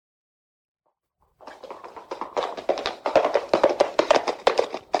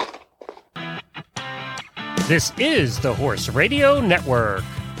This is the Horse Radio Network.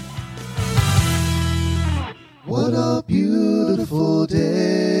 What a beautiful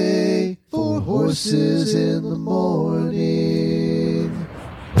day for horses in the morning.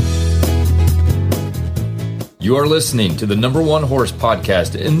 You are listening to the #1 horse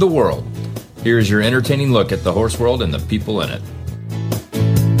podcast in the world. Here's your entertaining look at the horse world and the people in it.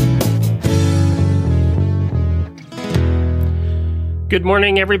 Good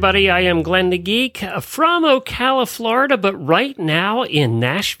morning, everybody. I am Glenn the Geek from Ocala, Florida, but right now in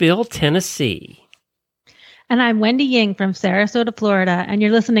Nashville, Tennessee. And I'm Wendy Ying from Sarasota, Florida, and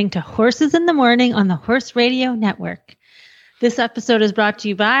you're listening to Horses in the Morning on the Horse Radio Network. This episode is brought to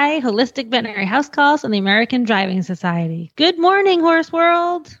you by Holistic Veterinary House Calls and the American Driving Society. Good morning, Horse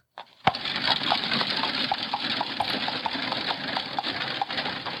World.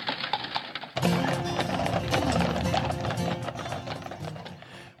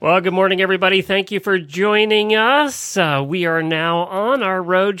 Well, good morning, everybody. Thank you for joining us. We are now on our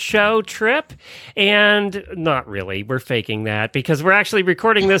road show trip, and not really. We're faking that because we're actually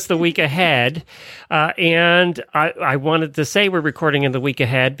recording this the week ahead. And I wanted to say we're recording in the week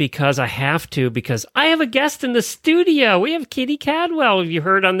ahead because I have to, because I have a guest in the studio. We have Kitty Cadwell, you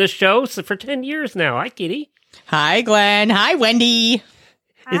heard on this show for 10 years now. Hi, Kitty. Hi, Glenn. Hi, Wendy.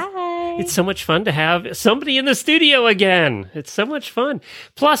 Hi. It's so much fun to have somebody in the studio again. It's so much fun.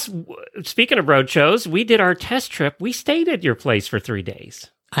 Plus, speaking of road shows, we did our test trip. We stayed at your place for 3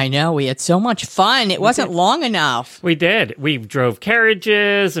 days. I know. We had so much fun. It wasn't long enough. We did. We drove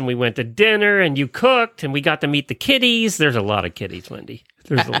carriages, and we went to dinner, and you cooked, and we got to meet the kitties. There's a lot of kitties, Wendy.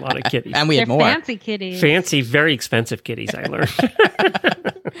 There's a lot of kitties. And we had They're more. fancy kitties. Fancy, very expensive kitties, I learned.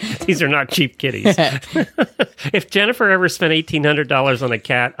 These are not cheap kitties. If Jennifer ever spent $1,800 on a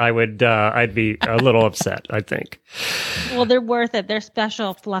cat, I'd be a little upset, I think. Well, they're worth it. They're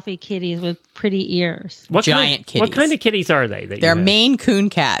special fluffy kitties with pretty ears. Giant kitties. What kind of kitties are they? They're Maine Coon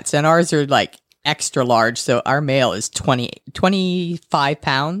cats, and ours are like extra large. So our male is 25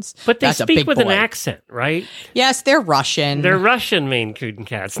 pounds. But they That's a speak big with boy. an accent, right? Yes, they're Russian. They're Russian Maine Coon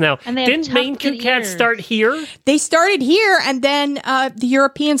cats. Now, And they have didn't Maine Coon tufted cats ears. start here? They started here, and then the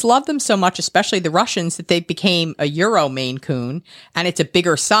Europeans loved them so much, especially the Russians, that they became a Euro Maine Coon, and it's a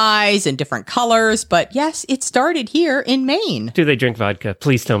bigger size and different colors. But yes, it started here in Maine. Do they drink vodka?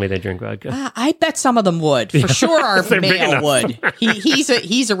 Please tell me they drink vodka. I bet some of them would. For sure, our They're big male enough. would.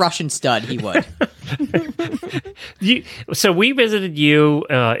 He's a Russian stud. He would. So we visited you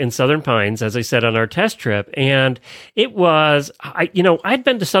in Southern Pines, as I said, on our test trip, and it was, I'd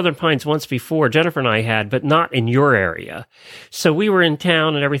been to Southern Pines once before, Jennifer and I had, but not in your area. So we were in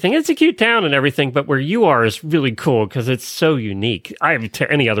town and everything. It's a cute town and everything, but where you are is really cool because it's so unique. I haven't to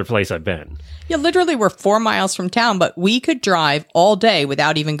any other place I've been. Yeah, literally, we're 4 miles from town, but we could drive all day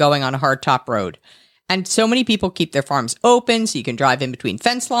without even going on a hard top road. And so many people keep their farms open, so you can drive in between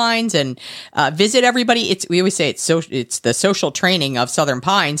fence lines and visit everybody. We always say it's the social training of Southern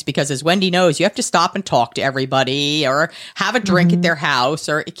Pines because, as Wendy knows, you have to stop and talk to everybody or have a drink at their house,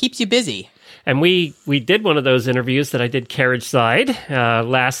 or it keeps you busy. And we did one of those interviews that I did Carriage Side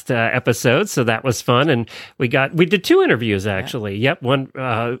last episode, so that was fun. And we did 2 interviews actually. Yeah. Yep,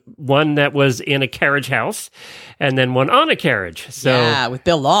 one that was in a carriage house, and then one on a carriage. So yeah, with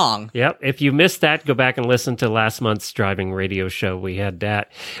Bill Long. Yep. If you missed that, go back and listen to last month's driving radio show. We had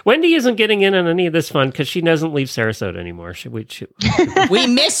that. Wendy isn't getting in on any of this fun because she doesn't leave Sarasota anymore. We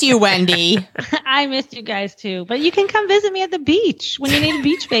miss you, Wendy. I missed you guys too, but you can come visit me at the beach when you need a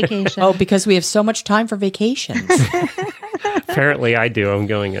beach vacation. Oh, because we have so much time for vacations. Apparently I do. I'm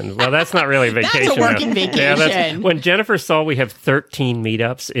going in. Well, that's not really a vacation. That's a working though. vacation. Yeah, when Jennifer saw we have 13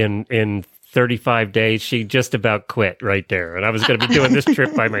 meetups in 35 days, she just about quit right there. And I was going to be doing this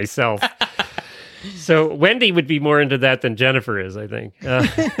trip by myself. So Wendy would be more into that than Jennifer is, I think.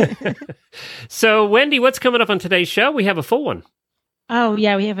 So Wendy, what's coming up on today's show? We have a full one. Oh,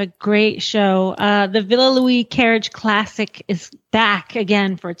 yeah, we have a great show. The Villa Louis Carriage Classic is back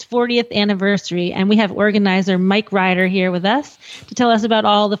again for its 40th anniversary, and we have organizer Mike Ryder here with us to tell us about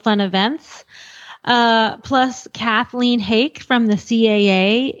all the fun events. Plus, Kathleen Hake from the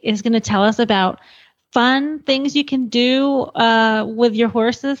CAA is going to tell us about fun things you can do with your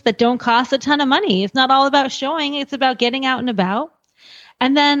horses that don't cost a ton of money. It's not all about showing. It's about getting out and about.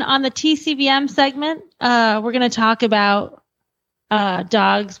 And then on the TCVM segment, we're going to talk about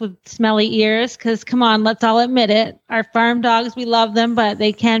dogs with smelly ears, because come on, let's all admit it. Our farm dogs, we love them, but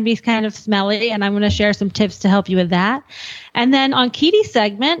they can be kind of smelly, and I'm going to share some tips to help you with that. And then on Kitty's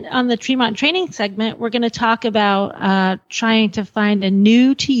segment, on the Tremont Training segment, we're going to talk about trying to find a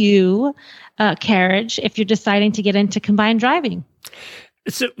new to you carriage if you're deciding to get into combined driving.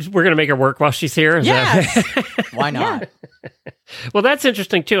 So we're going to make her work while she's here? Is Yes. Why not? Well, that's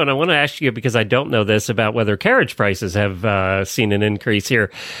interesting, too. And I want to ask you, because I don't know this, about whether carriage prices have seen an increase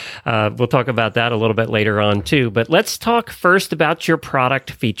here. We'll talk about that a little bit later on, too. But let's talk first about your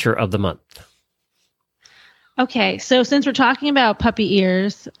product feature of the month. Okay, so since we're talking about puppy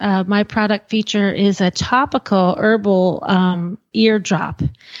ears, my product feature is a topical herbal ear drop.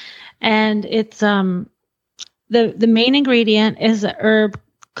 And it's the main ingredient is a herb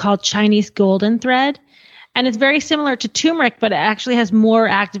called Chinese golden thread. And it's very similar to turmeric, but it actually has more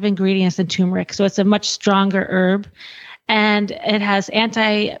active ingredients than turmeric. So it's a much stronger herb. And it has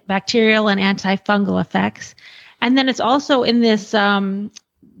antibacterial and antifungal effects. And then it's also in this, the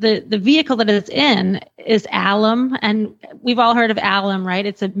vehicle that it's in is alum. And we've all heard of alum, right?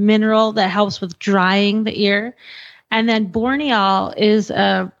 It's a mineral that helps with drying the ear. And then borneol is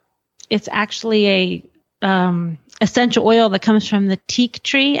it's actually a essential oil that comes from the teak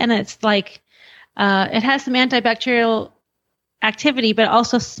tree, and it's like it has some antibacterial activity, but it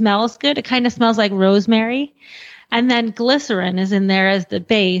also smells good. It kind of smells like rosemary. And then glycerin is in there as the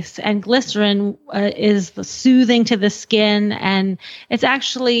base, and glycerin is soothing to the skin, and it's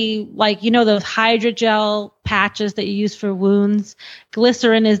actually like, you know, those hydrogel patches that you use for wounds.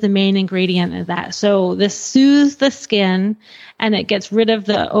 Glycerin is the main ingredient of that. So this soothes the skin, and it gets rid of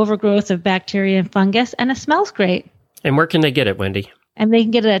the overgrowth of bacteria and fungus, and it smells great. And where can they get it, Wendy? And they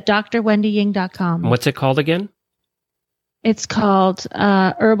can get it at drwendyying.com. What's it called again? It's called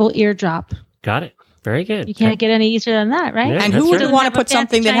Herbal Ear Drop. Got it. Very good. You can't get any easier than that, right? Yeah, And that's who would right. want to Doesn't have put a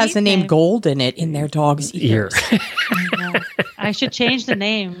something that fancy has the name name. gold in it in their dog's ears? I should change the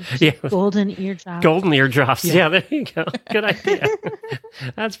name. Yeah. Golden Ear Drop. Golden eardrops. Yeah, there you go. Good idea.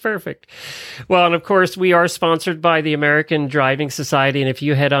 That's perfect. Well, and of course, we are sponsored by the American Driving Society. And if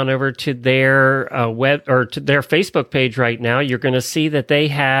you head on over to their web or to their Facebook page right now, you're going to see that they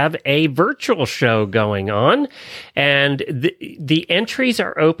have a virtual show going on. And the entries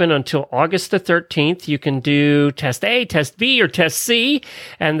are open until August the 13th. You can do test A, test B, or test C.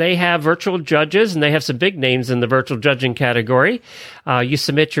 And they have virtual judges, and they have some big names in the virtual judging category. You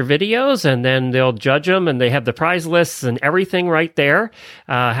submit your videos, and then they'll judge them, and they have the prize lists and everything right there,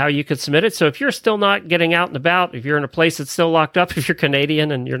 how you could submit it. So if you're still not getting out and about, if you're in a place that's still locked up, if you're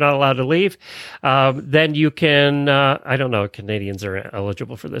Canadian and you're not allowed to leave, then you can, I don't know if Canadians are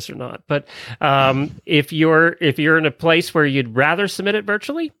eligible for this or not, but if you're in a place where you'd rather submit it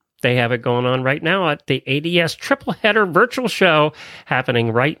virtually, they have it going on right now at the ADS Triple Header Virtual Show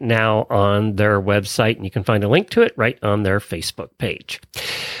happening right now on their website, and you can find a link to it right on their Facebook page.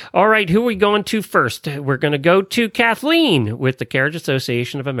 All right, who are we going to first? We're going to go to Kathleen with the Carriage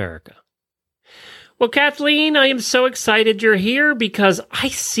Association of America. Well, Kathleen, I am so excited you're here because I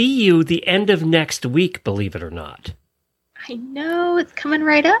see you the end of next week, believe it or not. I know, it's coming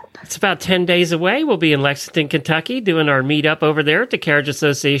right up. It's about 10 days away. We'll be in Lexington, Kentucky, doing our meetup over there at the Carriage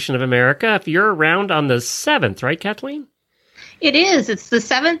Association of America. If you're around on the 7th, right, Kathleen? It is. It's the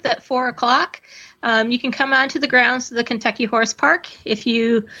 7th at 4 o'clock. You can come onto the grounds of the Kentucky Horse Park.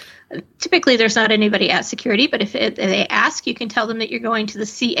 Typically there's not anybody at security, but if they ask, you can tell them that you're going to the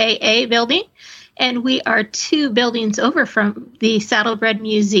CAA building. And we are 2 buildings over from the Saddlebred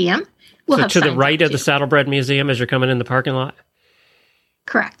Museum. We'll so have to the signs right up, of the too. Saddlebred Museum as you're coming in the parking lot?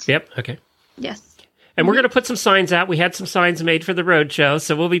 Correct. Yep, okay. Yes. And we're going to put some signs out. We had some signs made for the road show,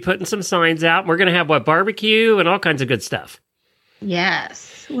 so we'll be putting some signs out. We're going to have, barbecue and all kinds of good stuff.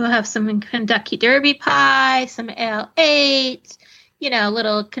 Yes. We'll have some Kentucky Derby pie, some L8,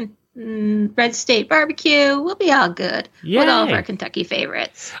 little Red State barbecue. We'll be all good with all of Yay. our Kentucky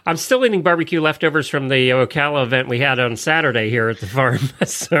favorites. I'm still eating barbecue leftovers from the Ocala event we had on Saturday here at the farm.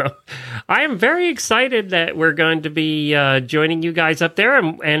 So I am very excited that we're going to be joining you guys up there.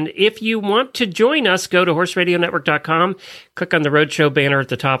 And if you want to join us, go to horseradionetwork.com, click on the Roadshow banner at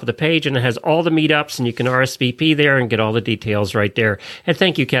the top of the page, and it has all the meetups, and you can RSVP there and get all the details right there. And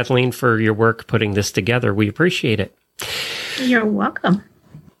thank you, Kathleen, for your work putting this together. We appreciate it. You're welcome.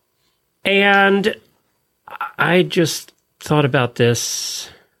 And I just thought about this.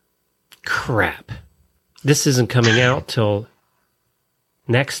 Crap. This isn't coming out till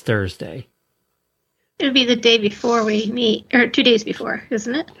next Thursday. It'll be the day before we meet, or 2 days before,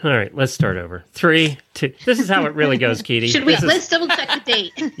 isn't it? All right, let's start over. 3, 2. This is how it really goes, Keaty. Let's double check the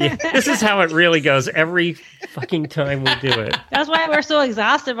date. Yeah, this is how it really goes every fucking time we do it. That's why we're so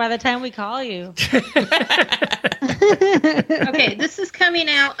exhausted by the time we call you. Okay, this is coming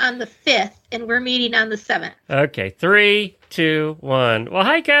out on the 5th, and we're meeting on the 7th. Okay, 3, 2, 1. Well,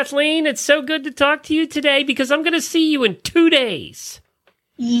 hi, Kathleen. It's so good to talk to you today because I'm going to see you in 2 days.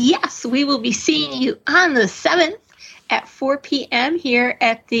 Yes, we will be seeing you on the 7th at 4 p.m. here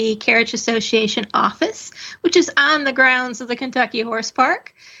at the Carriage Association office, which is on the grounds of the Kentucky Horse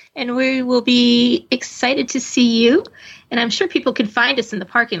Park. And we will be excited to see you. And I'm sure people can find us in the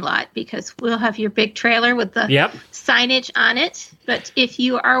parking lot because we'll have your big trailer with the signage on it. But if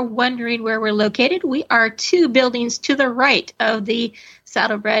you are wondering where we're located, we are 2 buildings to the right of the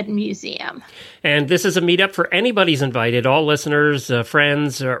Saddlebred Museum. And this is a meetup for anybody's invited. All listeners,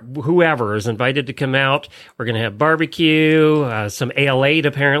 friends, or whoever is invited to come out. We're going to have barbecue, some Ale 8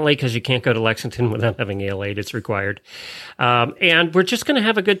 apparently, because you can't go to Lexington without having Ale 8. It's required. And we're just going to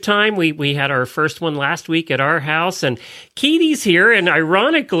have a good time. We had our first one last week at our house, and Keaty's here. And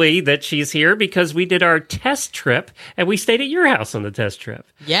ironically that she's here because we did our test trip, and we stayed at your house on the test trip.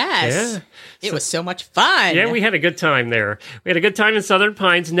 Yes. Yeah. It was so much fun. Yeah, we had a good time there. We had a good time in Southern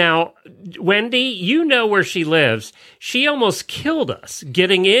Pines. Now, Wendy, you know where she lives. She almost killed us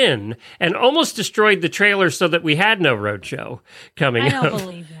getting in and almost destroyed the trailer so that we had no roadshow coming up. I don't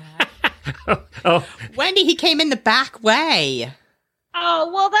believe that. Oh. Wendy, he came in the back way.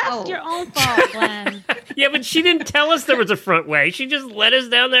 Oh, well, that's your own fault, Glenn. Yeah, but she didn't tell us there was a front way. She just led us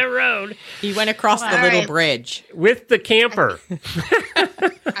down that road. He went across the little bridge. With the camper.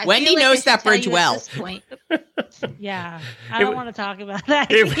 Wendy knows that bridge well. Yeah, I don't want to talk about that.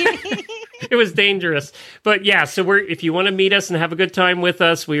 It was dangerous. But yeah, so if you want to meet us and have a good time with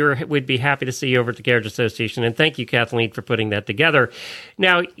us, we'd be happy to see you over at the Carriage Association. And thank you, Kathleen, for putting that together.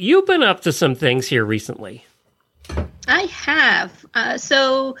 Now, you've been up to some things here recently. I have.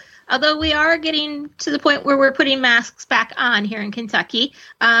 So although we are getting to the point where we're putting masks back on here in Kentucky,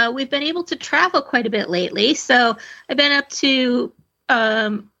 we've been able to travel quite a bit lately. So I've been up to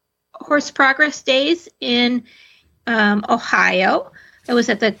Horse Progress Days in Ohio. I was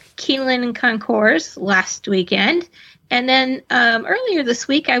at the Keeneland and Concours last weekend. And then earlier this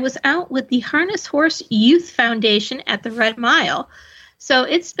week, I was out with the Harness Horse Youth Foundation at the Red Mile. So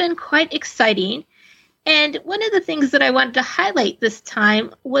it's been quite exciting. And one of the things that I wanted to highlight this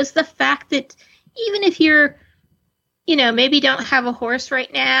time was the fact that even if you're, maybe don't have a horse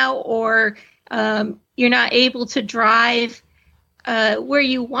right now, or you're not able to drive where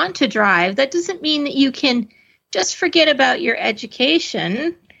you want to drive, that doesn't mean that you can just forget about your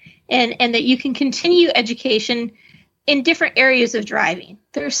education and that you can continue education in different areas of driving.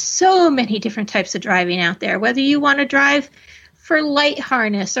 There's so many different types of driving out there, whether you want to drive for light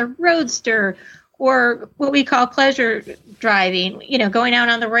harness or roadster, or what we call pleasure driving, going out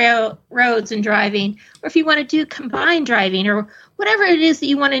on the roads and driving, or if you want to do combined driving or whatever it is that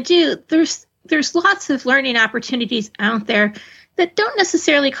you want to do, there's lots of learning opportunities out there that don't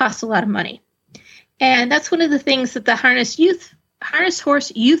necessarily cost a lot of money. And that's one of the things that the Harness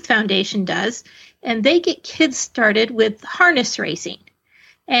Horse Youth Foundation does, and they get kids started with harness racing.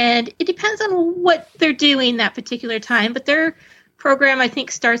 And it depends on what they're doing that particular time, but their program, I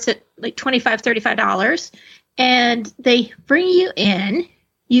think, starts at like $25, $35, and they bring you in.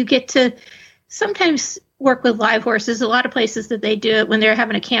 You get to sometimes work with live horses. A lot of places that they do it when they're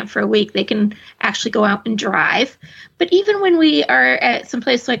having a camp for a week, they can actually go out and drive. But even when we are at some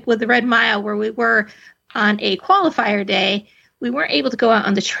place like with the Red Mile, where we were on a qualifier day, we weren't able to go out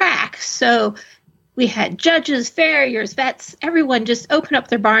on the track. So we had judges, farriers, vets, everyone just open up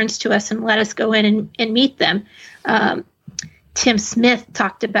their barns to us and let us go in and meet them. Tim Smith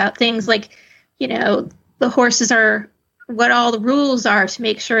talked about things like, the horses are what all the rules are to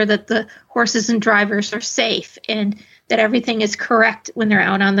make sure that the horses and drivers are safe and that everything is correct when they're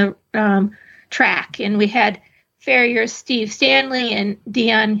out on the track. And we had farriers Steve Stanley and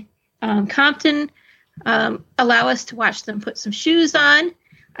Dion Compton allow us to watch them put some shoes on.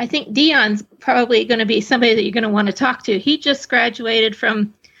 I think Dion's probably going to be somebody that you're going to want to talk to. He just graduated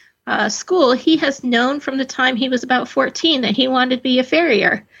from school. He has known from the time he was about 14 that he wanted to be a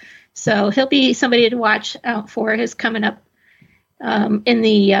farrier. So he'll be somebody to watch out for. His coming up in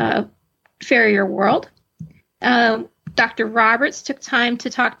the farrier world. Dr. Roberts took time to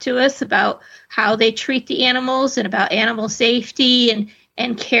talk to us about how they treat the animals and about animal safety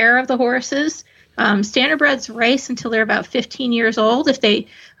and care of the horses. Standardbreds race until they're about 15 years old if they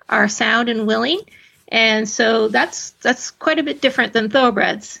are sound and willing. And so that's quite a bit different than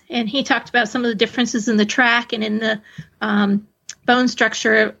thoroughbreds. And he talked about some of the differences in the track and in the bone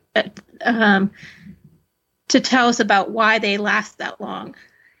structure to tell us about why they last that long.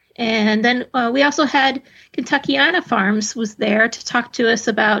 And then we also had Kentuckiana Farms was there to talk to us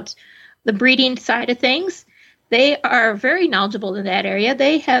about the breeding side of things. They are very knowledgeable in that area.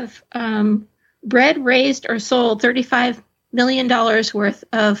 They have bred, raised, or sold $35 million worth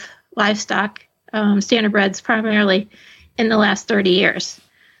of livestock, standardbreds primarily, in the last 30 years.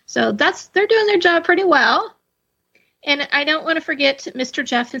 So they're doing their job pretty well. And I don't want to forget Mr.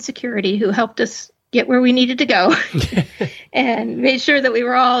 Jeff in security, who helped us get where we needed to go and made sure that we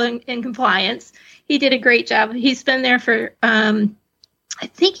were all in compliance. He did a great job. He's been there for, I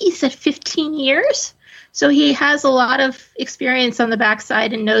think he said 15 years. So he has a lot of experience on the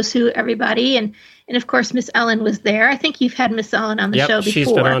backside and knows who everybody. And of course, Miss Ellen was there. I think you've had Miss Ellen on the show before.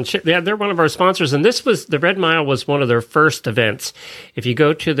 She's been on. Yeah, they're one of our sponsors. And the Red Mile was one of their first events. If you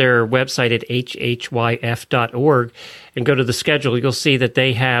go to their website at hhyf.org and go to the schedule, you'll see that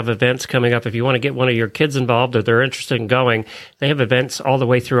they have events coming up. If you want to get one of your kids involved or they're interested in going, they have events all the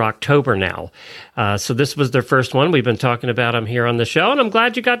way through October now. So this was their first one. We've been talking about them here on the show, and I'm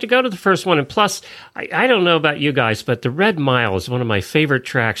glad you got to go to the first one. And plus, I don't know about you guys, but the Red Mile is one of my favorite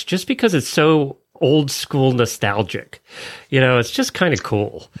tracks just because it's so old school nostalgic. It's just kind of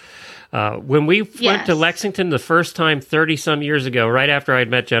cool. When we went to Lexington the first time 30 some years ago, right after I had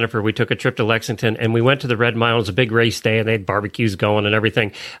met Jennifer, we took a trip to Lexington and we went to the Red Mile. It was a big race day and they had barbecues going and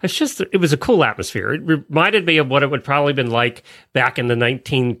everything. It was a cool atmosphere. It reminded me of what it would probably been like back in the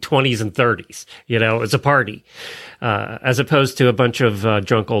 1920s and 30s. It was a party, as opposed to a bunch of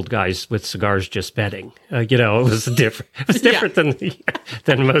drunk old guys with cigars just betting. It was different. It was different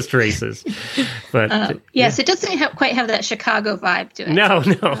than most races. But yes, it doesn't quite have that Chicago vibe to it. No.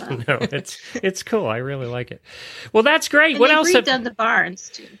 It's cool. I really like it. Well, that's great. And what else? Redone the barns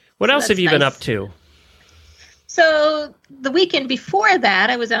too. What else have you been up to? So the weekend before that,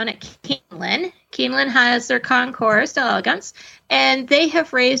 I was on at Keeneland. Keeneland has their Concours d'Elegance, and they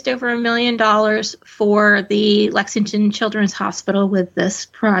have raised over $1 million for the Lexington Children's Hospital with this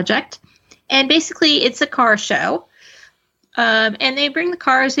project. And basically, it's a car show, and they bring the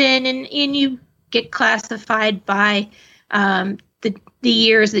cars in, and you get classified by the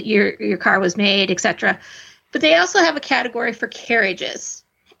years that your car was made, etc. But they also have a category for carriages.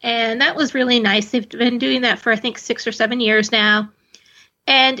 And that was really nice. They've been doing that for, I think, 6 or 7 years now.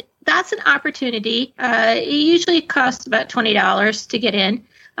 And that's an opportunity. It usually costs about $20 to get in.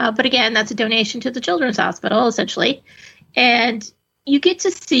 But again, that's a donation to the Children's Hospital, essentially. And you get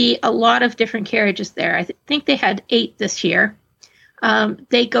to see a lot of different carriages there. I think they had 8 this year.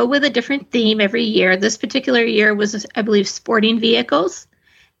 They go with a different theme every year. This particular year was, I believe, sporting vehicles.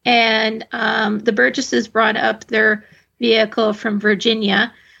 And the Burgesses brought up their vehicle from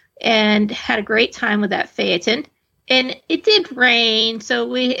Virginia and had a great time with that Phaeton. And it did rain, so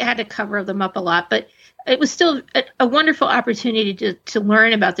we had to cover them up a lot. But it was still a wonderful opportunity to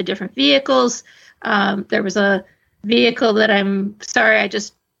learn about the different vehicles. There was a vehicle that I'm sorry, I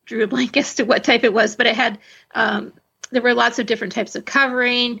just drew a blank as to what type it was, but it had... there were lots of different types of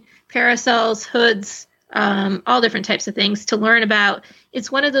covering, parasols, hoods, all different types of things to learn about.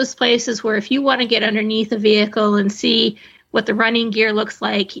 It's one of those places where if you want to get underneath a vehicle and see what the running gear looks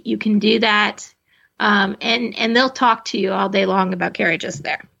like, you can do that. And they'll talk to you all day long about carriages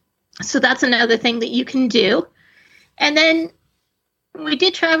there. So that's another thing that you can do. And then we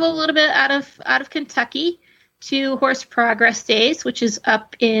did travel a little bit out of Kentucky to Horse Progress Days, which is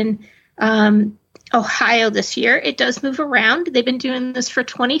up in Ohio this year. It does move around. They've been doing this for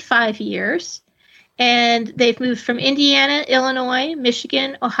 25 years. And they've moved from Indiana, Illinois,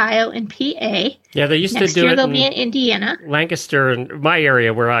 Michigan, Ohio, and PA. Yeah, they used Next to do year it they'll in be in Indiana. Lancaster, and my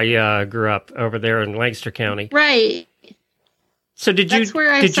area where I grew up over there in Lancaster County. Right. So did you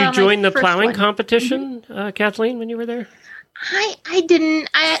join the plowing competition, Kathleen, when you were there? I didn't.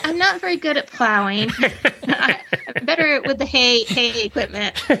 I'm not very good at plowing. I'm better with the hay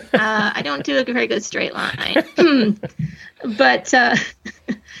equipment. I don't do a very good straight line. But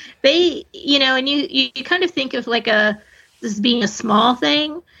they, and you kind of think of like this being a small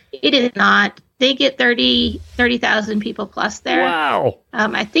thing. It is not. They get 30,000 people plus there. Wow.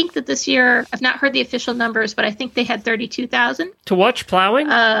 I think that this year, I've not heard the official numbers, but I think they had 32,000. To watch plowing?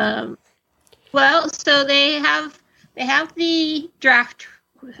 Well, so they have the draft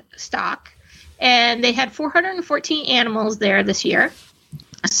stock, and they had 414 animals there this year.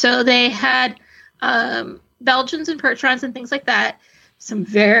 So they had Belgians and Percherons and things like that. Some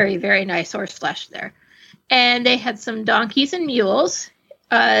very, very nice horse flesh there. And they had some donkeys and mules.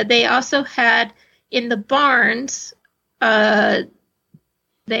 They also had in the barns,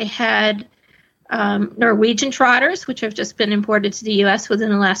 they had Norwegian trotters, which have just been imported to the U.S. within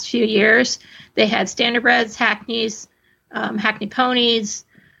the last few years. They had standardbreds, hackneys, hackney ponies,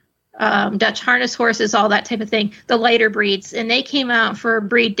 Dutch harness horses, all that type of thing, the lighter breeds. And they came out for a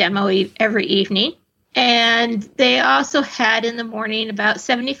breed demo every evening. And they also had in the morning about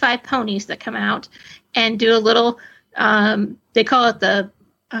 75 ponies that come out and do a little, they call it the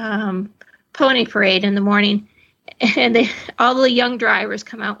pony parade in the morning. And all the young drivers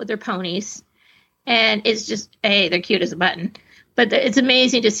come out with their ponies. And it's just, they're cute as a button. But it's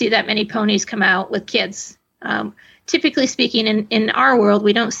amazing to see that many ponies come out with kids. Typically speaking, in our world,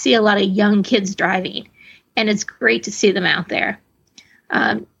 we don't see a lot of young kids driving. And it's great to see them out there.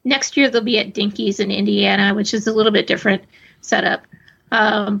 Next year, they'll be at Dinky's in Indiana, which is a little bit different setup.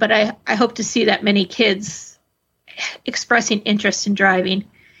 But I hope to see that many kids expressing interest in driving.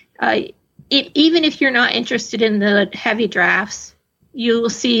 Even if you're not interested in the heavy drafts, you will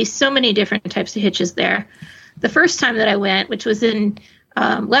see so many different types of hitches there. The first time that I went, which was in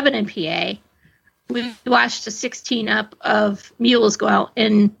Lebanon, PA, we watched a 16 up of mules go out,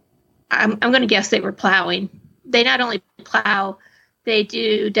 and I'm going to guess they were plowing. They not only plow, they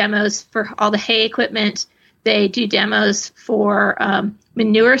do demos for all the hay equipment. They do demos for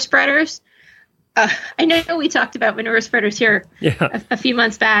manure spreaders. I know we talked about manure spreaders here a few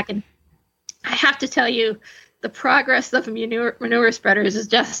months back, and I have to tell you, the progress of manure spreaders is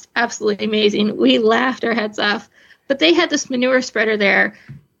just absolutely amazing. We laughed our heads off, but they had this manure spreader there,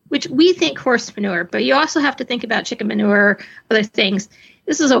 which we think horse manure, but you also have to think about chicken manure, other things.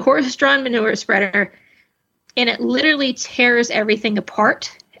 This is a horse-drawn manure spreader, and it literally tears everything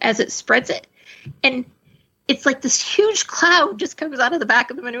apart as it spreads it. And it's like this huge cloud just comes out of the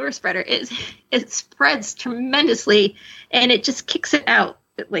back of the manure spreader. It spreads tremendously, and it just kicks it out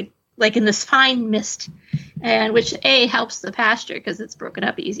like in this fine mist, and which helps the pasture because it's broken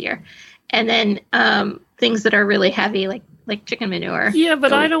up easier. And then things that are really heavy, like chicken manure. Yeah,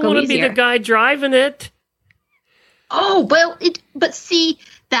 but I don't want to be the guy driving it. Oh, well, but see,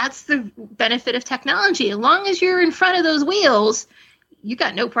 that's the benefit of technology. As long as you're in front of those wheels, you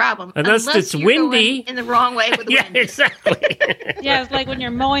got no problem. Unless it's windy. In the wrong way with the wind. Yeah, exactly. Yeah, it's like when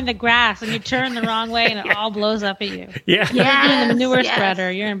you're mowing the grass and you turn the wrong way and it all blows up at you. Yeah. You're doing the manure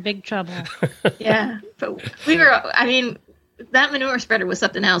spreader. You're in big trouble. Yeah. But that manure spreader was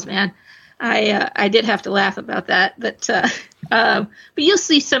something else, man. I did have to laugh about that. But you'll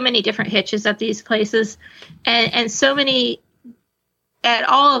see so many different hitches at these places and so many at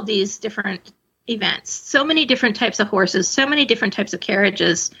all of these different events, so many different types of horses, so many different types of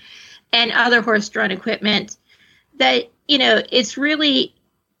carriages and other horse-drawn equipment that, it's really,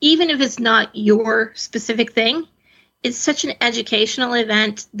 even if it's not your specific thing, it's such an educational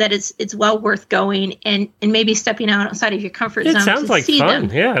event that it's well worth going and maybe stepping outside of your comfort zone. It sounds like fun.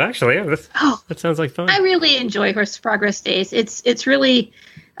 Them. Yeah, actually. That sounds like fun. I really enjoy Horse Progress Days. It's really,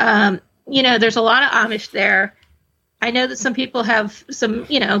 there's a lot of Amish there. I know that some people have some,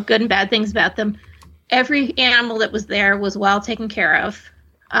 good and bad things about them. Every animal that was there was well taken care of.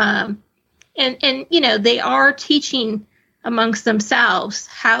 And they are teaching amongst themselves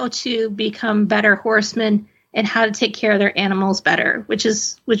how to become better horsemen and how to take care of their animals better, which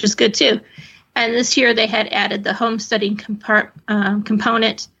is good too. And this year they had added the homesteading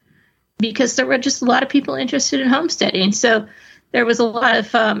component because there were just a lot of people interested in homesteading. So there was a lot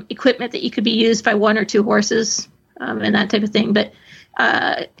of equipment that you could be used by one or two horses. And that type of thing. But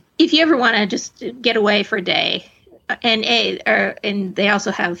if you ever want to just get away for a day, and they also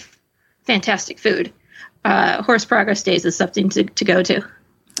have fantastic food, Horse Progress Days is something to go to.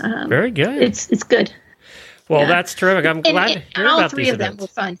 Very good. It's good. Well, that's terrific. I'm glad to hear about these events. All three of them were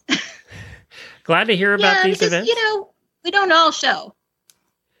fun. Glad to hear about these events. We don't all show.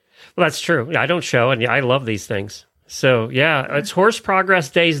 Well, that's true. I don't show, and I love these things. So, it's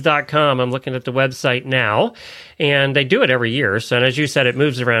horseprogressdays.com. I'm looking at the website now, and they do it every year. So, and as you said, it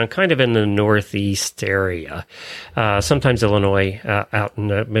moves around kind of in the Northeast area, sometimes Illinois, out in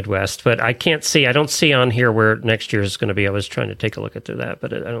the Midwest. But I don't see on here where next year is going to be. I was trying to take a look at that,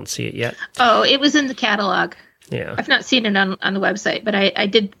 but I don't see it yet. Oh, it was in the catalog. Yeah. I've not seen it on the website, but I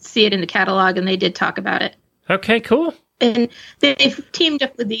did see it in the catalog, and they did talk about it. Okay, cool. And they've teamed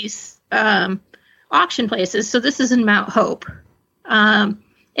up with these auction places. So this is in Mount Hope. And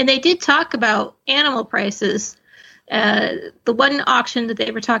they did talk about animal prices. The one auction that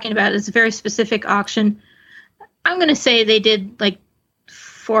they were talking about is a very specific auction. I'm going to say they did like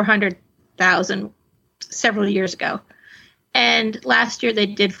 $400,000 several years ago. And last year they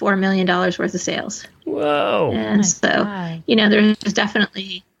did $4 million worth of sales. Whoa. And there's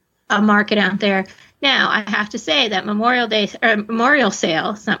definitely a market out there. Now, I have to say that Memorial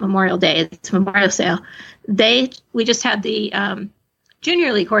Sale, it's not Memorial Day, it's Memorial Sale. We just had the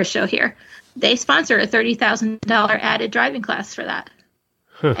Junior League Horse Show here. They sponsor a $30,000 added driving class for that.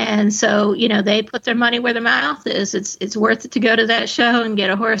 Huh. And so, they put their money where their mouth is. It's worth it to go to that show and get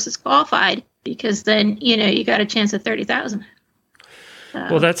a horse that's qualified because then, you got a chance at $30,000.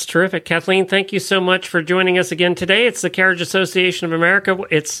 Well, that's terrific. Kathleen, thank you so much for joining us again today. It's the Carriage Association of America.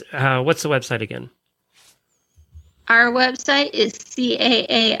 It's what's the website again? Our website is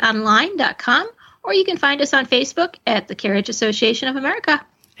caaonline.com, or you can find us on Facebook at the Carriage Association of America.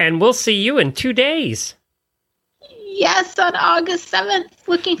 And we'll see you in 2 days. Yes, on August 7th.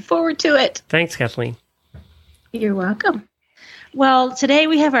 Looking forward to it. Thanks, Kathleen. You're welcome. Well, today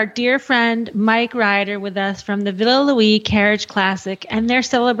we have our dear friend Mike Ryder with us from the Villa Louis Carriage Classic, and they're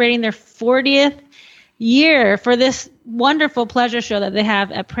celebrating their 40th year for this wonderful pleasure show that they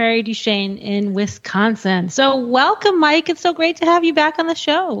have at Prairie du Chien in Wisconsin. So welcome, Mike. It's so great to have you back on the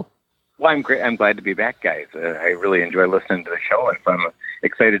show. Well, I'm great. I'm glad to be back, guys. I really enjoy listening to the show, and so I'm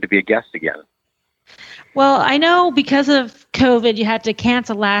excited to be a guest again. Well, I know because of COVID, you had to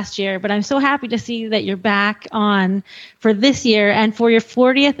cancel last year, but I'm so happy to see that you're back on for this year and for your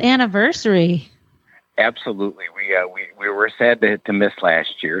 40th anniversary. Absolutely. We were sad to miss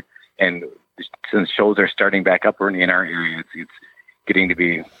last year, and since shows are starting back up in our area, it's getting to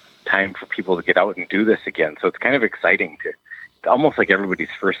be time for people to get out and do this again. So it's kind of exciting almost like everybody's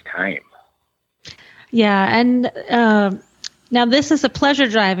first time. Yeah, and now this is a pleasure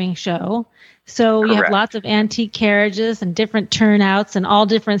driving show. So you have lots of antique carriages and different turnouts and all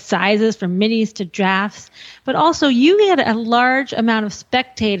different sizes from minis to drafts. But also you get a large amount of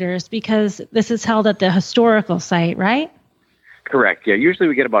spectators because this is held at the historical site, right? Correct. Yeah, usually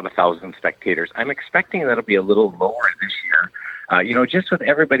we get about 1,000 spectators. I'm expecting that'll be a little lower this year, just with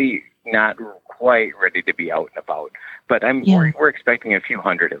everybody not quite ready to be out and about. But we're expecting a few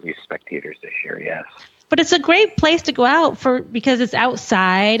hundred at least spectators this year, yes. But it's a great place to go out because it's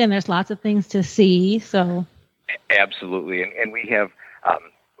outside and there's lots of things to see. So absolutely, and we have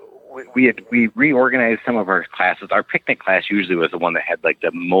we reorganized some of our classes. Our picnic class usually was the one that had like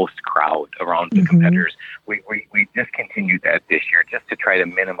the most crowd around the competitors. We discontinued that this year just to try to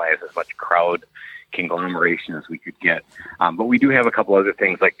minimize as much crowd conglomeration as we could get. But we do have a couple other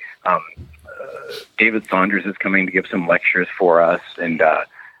things like David Saunders is coming to give some lectures for us, and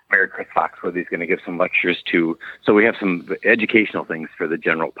Mary Chris Foxworthy is going to give some lectures too. So we have some educational things for the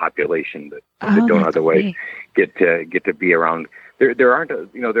general population that don't otherwise get to be around. There aren't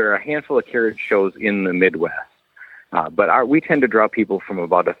there are a handful of carriage shows in the Midwest, but we tend to draw people from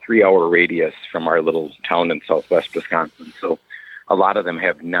about a 3-hour radius from our little town in Southwest Wisconsin. So a lot of them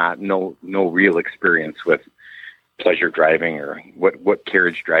have no real experience with pleasure driving or what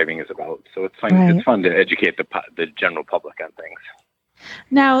carriage driving is about. So it's fun. Right. It's fun to educate the general public on things.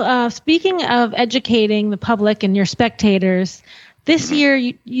 Now, speaking of educating the public and your spectators, this year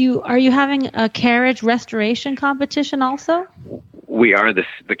are you having a carriage restoration competition also? We are.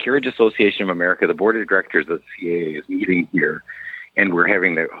 The Carriage Association of America, the board of directors of the CAA is meeting here, and we're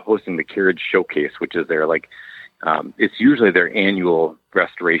hosting the Carriage Showcase, which is it's usually their annual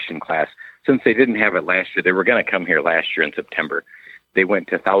restoration class. Since they didn't have it last year, they were going to come here last year in September. They went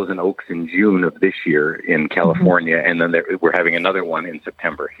to Thousand Oaks in June of this year in California, and then we're having another one in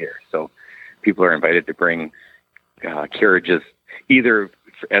September here. So people are invited to bring carriages either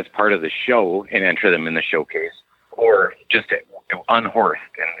as part of the show and enter them in the showcase, or just unhorsed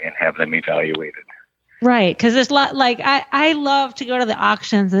and have them evaluated. Right, because there's a lot. Like I love to go to the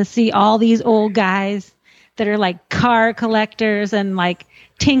auctions and see all these old guys that are like car collectors and like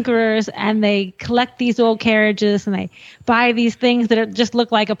tinkerers, and they collect these old carriages and they buy these things that just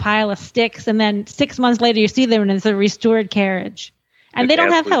look like a pile of sticks, and then 6 months later you see them and it's a restored carriage. And they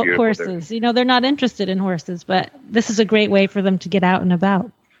don't have horses. They're not interested in horses, but this is a great way for them to get out and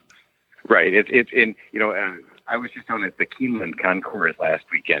about. Right. I was just on at the Keeneland Concours last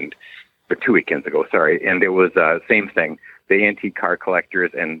weekend, or 2 weekends ago, sorry, and it was same thing. The antique car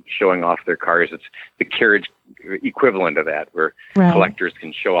collectors and showing off their cars. It's the carriage equivalent of that, where collectors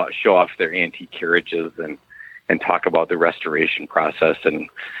can show off their antique carriages and talk about the restoration process and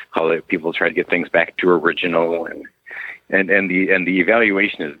how people try to get things back to original, and the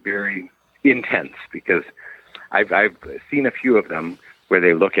evaluation is very intense because I've seen a few of them where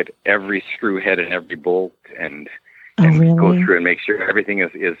they look at every screw head and every bolt and really? Go through and make sure everything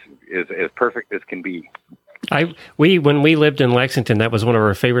is as perfect as can be. When we lived in Lexington, that was one of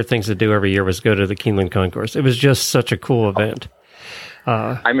our favorite things to do every year was go to the Keeneland Concours. It was just such a cool event.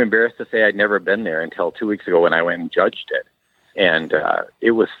 I'm embarrassed to say I'd never been there until 2 weeks ago when I went and judged it, and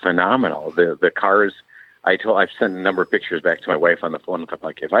it was phenomenal. The cars. I've sent a number of pictures back to my wife on the phone. I'm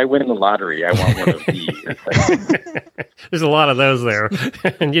like, if I win the lottery, I want one of these. There's a lot of those there,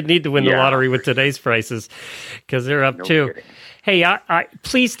 and you'd need to win the lottery with today's prices because they're up too. Kidding. Hey,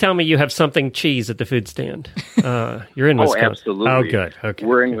 please tell me you have something cheese at the food stand. You're in Wisconsin. Oh, absolutely. Oh, good. Okay.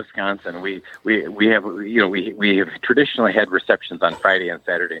 We're in Wisconsin. We have traditionally had receptions on Friday and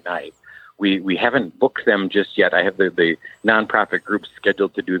Saturday night. We haven't booked them just yet. I have the nonprofit groups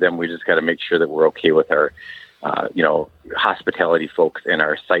scheduled to do them. We just got to make sure that we're okay with our hospitality folks and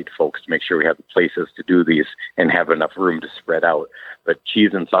our site folks to make sure we have the places to do these and have enough room to spread out. But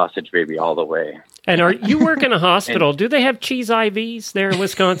cheese and sausage, baby, all the way. And are you work in a hospital? Do they have cheese IVs there in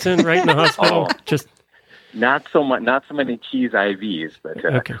Wisconsin, right in the hospital? Just not so many cheese IVs, but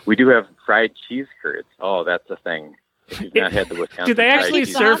okay. We do have fried cheese curds. Oh, that's a thing. If you've not had the Wisconsin, do they actually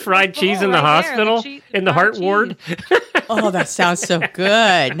serve fried cheese in the hospital, in the heart ward? Oh, that sounds so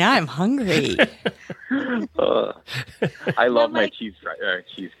good. Now I'm hungry. I love my cheese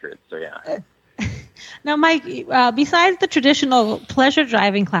curds. So yeah. Now, Mike, besides the traditional pleasure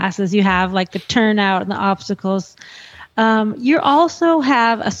driving classes you have, like the turnout and the obstacles, you also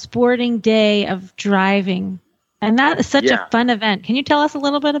have a sporting day of driving. And that is such a fun event. Can you tell us a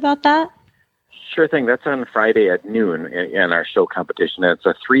little bit about that? Sure thing. That's on Friday at noon in our show competition. It's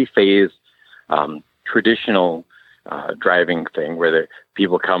a 3-phase traditional driving thing where the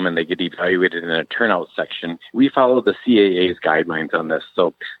people come and they get evaluated in a turnout section. We follow the CAA's guidelines on this.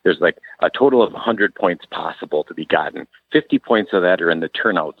 So there's like a total of 100 points possible to be gotten. 50 points of that are in the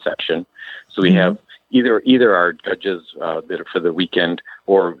turnout section. So we have either our judges that are for the weekend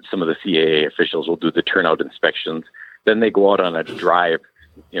or some of the CAA officials will do the turnout inspections. Then they go out on a drive,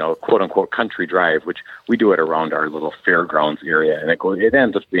 quote unquote country drive, which we do it around our little fairgrounds area. And it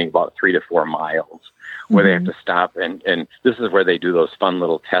ends up being about 3 to 4 miles where they have to stop. And this is where they do those fun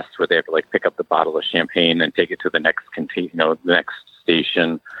little tests where they have to like pick up the bottle of champagne and take it to the next the next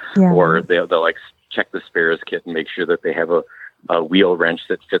station, or they'll like check the spares kit and make sure that they have a wheel wrench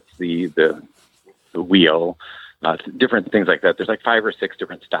that fits the wheel, different things like that. There's like 5 or 6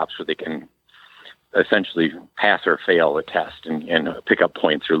 different stops where they can essentially pass or fail a test and pick up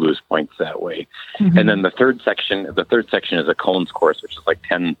points or lose points that way. And then the third section is a cones course, which is like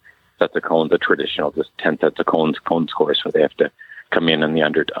 10 sets of cones, a traditional, just 10 sets of cones course where they have to come in the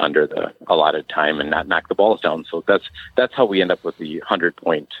under the allotted time and not knock the balls down. So that's how we end up with the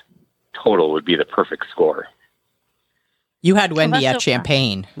 100-point total would be the perfect score. You had Wendy at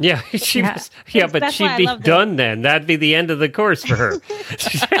Champagne. Yeah, she was. Yeah, but she'd be done then. That'd be the end of the course for her.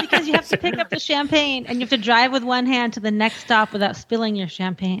 Because you have to pick up the champagne and you have to drive with one hand to the next stop without spilling your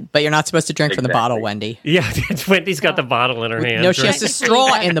champagne. But you're not supposed to drink from the bottle, Wendy. Yeah, Wendy's got the bottle in her hand. No, she has a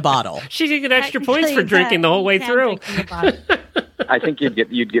straw in the bottle. She could get extra points for drinking the whole way through. I think you'd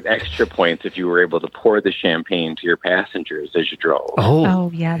get extra points if you were able to pour the champagne to your passengers as you drove.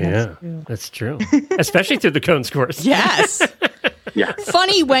 Oh yeah, that's true. Especially through the cones course. Yes. Yeah.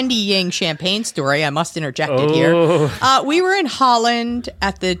 Funny Wendy Ying champagne story. I must interject it here. We were in Holland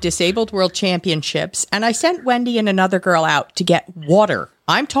at the Disabled World Championships, and I sent Wendy and another girl out to get water.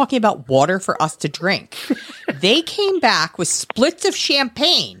 I'm talking about water for us to drink. They came back with splits of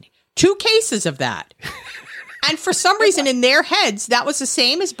champagne, 2 cases of that. And for some reason in their heads, that was the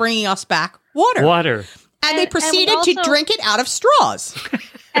same as bringing us back water. And they proceeded to drink it out of straws.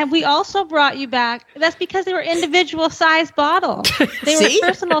 And we also brought you back. That's because they were individual sized bottles. They were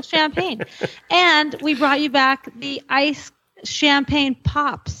personal champagne. And we brought you back the ice champagne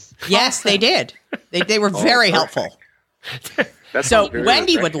pops. Yes, they did. They were very helpful. So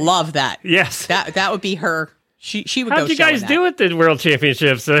Wendy would love that. Yes. That would be her. She would go. How'd you guys do at the World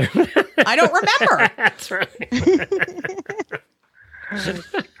Championships? I don't remember. That's right.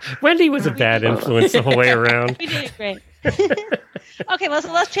 Wendy was a bad influence the whole way around. We did it great. Okay, well,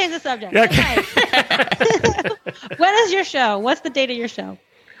 so let's change the subject. Okay. When is your show? What's the date of your show?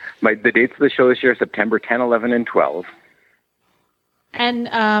 The dates of the show this year are September 10, 11, and 12. And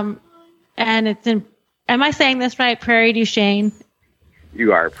it's in, am I saying this right? Prairie du Chien?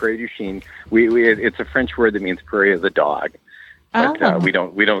 You are, Prairie du Chien. It's a French word that means prairie of the dog. But we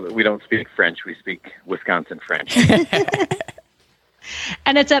don't speak French. We speak Wisconsin French.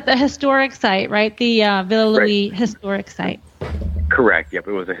 And it's at the historic site, right? The Villa Louis historic site. Correct. Yep.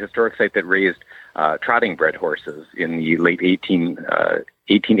 It was a historic site that raised trotting bred horses in the late 1880s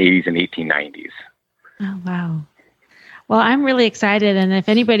and 1890s. Oh, wow. Well, I'm really excited. And if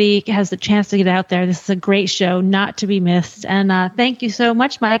anybody has the chance to get out there, this is a great show, not to be missed. And thank you so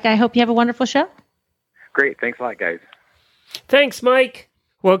much, Mike. I hope you have a wonderful show. Great. Thanks a lot, guys. Thanks, Mike.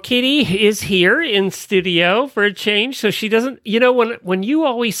 Well, Kitty is here in studio for a change, so she doesn't... when you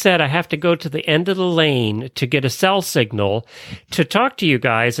always said I have to go to the end of the lane to get a cell signal to talk to you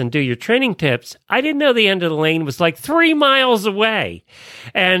guys and do your training tips, I didn't know the end of the lane was like 3 miles away.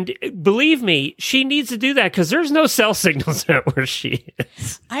 And believe me, she needs to do that because there's no cell signals out where she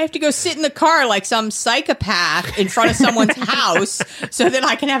is. I have to go sit in the car like some psychopath in front of someone's house so that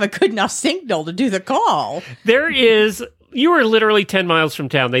I can have a good enough signal to do the call. You are literally 10 miles from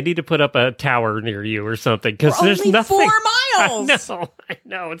town. They need to put up a tower near you or something because there's only nothing. 4 miles. I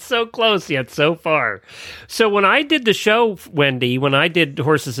know. It's so close yet so far. So when I did the show, Wendy, when I did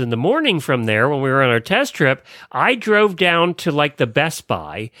Horses in the Morning from there, when we were on our test trip, I drove down to like the Best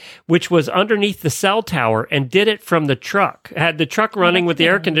Buy, which was underneath the cell tower, and did it from the truck. I had the truck running with the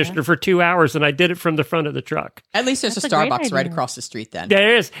air conditioner for 2 hours, and I did it from the front of the truck. At least there's a Starbucks right across the street then.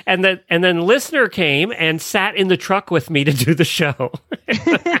 There is. And then listener came and sat in the truck with me to do the show.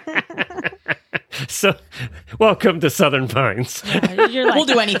 So, welcome to Southern Pines. You're like, We'll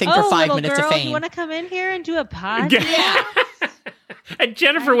do anything for 5 minutes girl, of fame. You want to come in here and do a podcast? Yeah. And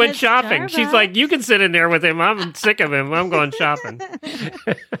Jennifer went shopping. She's like, you can sit in there with him. I'm sick of him. I'm going shopping.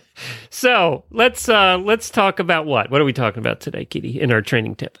 So let's talk about what? What are we talking about today, Kitty, in our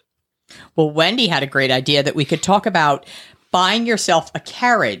training tip? Well, Wendy had a great idea that we could talk about buying yourself a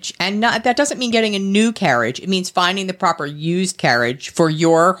carriage. And that doesn't mean getting a new carriage. It means finding the proper used carriage for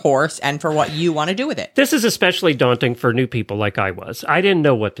your horse and for what you want to do with it. This is especially daunting for new people like I was. I didn't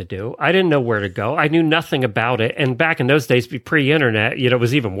know what to do. I didn't know where to go. I knew nothing about it. And back in those days, pre-internet, it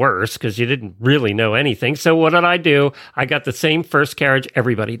was even worse because you didn't really know anything. So what did I do? I got the same first carriage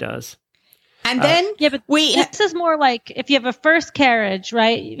everybody does. And then but this is more like if you have a first carriage,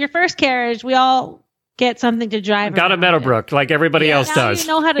 right? Your first carriage, we all get something to drive. Got a Meadowbrook like everybody else does. You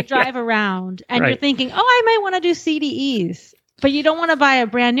know how to drive around, and you're thinking, oh, I might want to do CDEs, but you don't want to buy a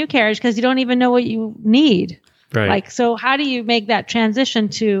brand new carriage because you don't even know what you need. Right. So how do you make that transition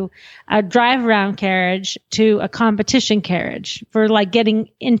to a drive around carriage to a competition carriage for like getting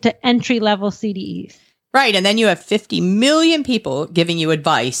into entry level CDEs? Right. And then you have 50 million people giving you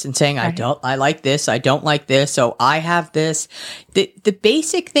advice and saying, I like this. I don't like this. So I have this. The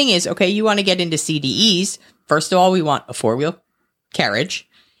basic thing is, okay, you want to get into CDEs. First of all, we want a 4-wheel carriage.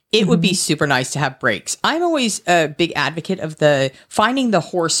 It would be super nice to have brakes. I'm always a big advocate of finding the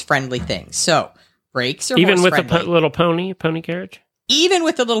horse friendly things. So brakes are even with horse-friendly. a little pony carriage? Even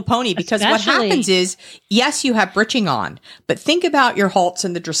with the little pony, because what happens is, yes, you have britching on, but think about your halts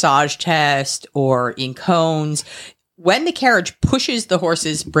in the dressage test or in cones. When the carriage pushes the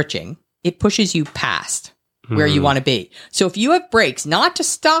horse's britching, it pushes you past where you want to be. So if you have brakes, not to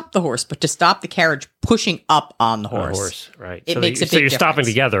stop the horse, but to stop the carriage pushing up on the horse. Right. It makes a big So you're difference. stopping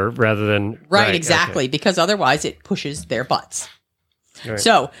together rather than... Right, exactly, because otherwise it pushes their butts. Right.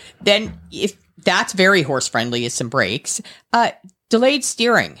 So then if that's very horse-friendly is some brakes. Delayed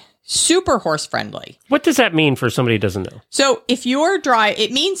steering, super horse-friendly. What does that mean for somebody who doesn't know? So if you're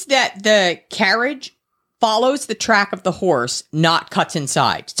it means that the carriage follows the track of the horse, not cuts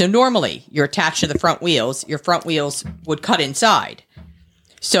inside. So normally you're attached to the front wheels. Your front wheels would cut inside.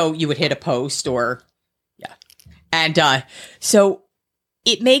 So you would hit a post And so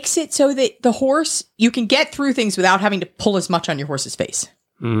it makes it so that the horse, you can get through things without having to pull as much on your horse's face.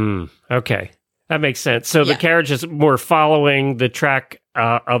 Okay. That makes sense. So the carriage is more following the track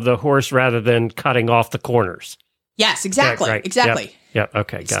of the horse rather than cutting off the corners. Yes, exactly. Right. Exactly. Yep.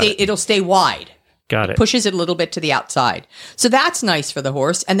 Okay. Got it. It'll stay wide. Got it. Pushes it a little bit to the outside. So that's nice for the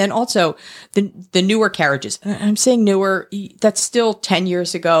horse. And then also the newer carriages. I'm saying newer, that's still 10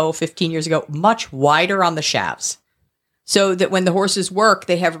 years ago, 15 years ago, much wider on the shafts. So that when the horses work,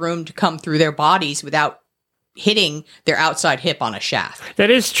 they have room to come through their bodies without hitting their outside hip on a shaft. That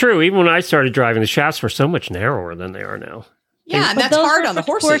is true. Even when I started driving, the shafts were so much narrower than they are now. Yeah, and that's hard on the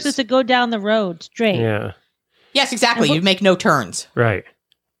horses. Horses to go down the road straight. Yeah. Yes, exactly. You make no turns. Right.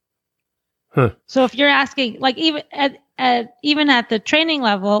 So if you're asking, like even at the training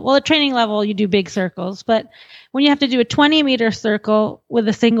level, well, at training level you do big circles, but when you have to do a 20-meter circle with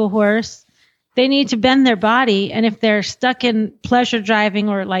a single horse, they need to bend their body, and if they're stuck in pleasure driving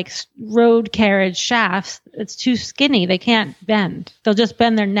or like road carriage shafts, it's too skinny. They can't bend. They'll just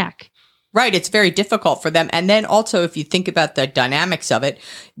bend their neck. Right. It's very difficult for them. And then also, if you think about the dynamics of it,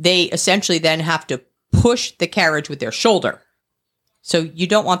 they essentially then have to push the carriage with their shoulder. So you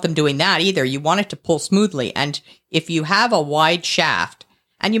don't want them doing that either. You want it to pull smoothly. And if you have a wide shaft,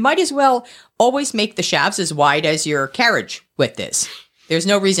 and you might as well always make the shafts as wide as your carriage width is. There's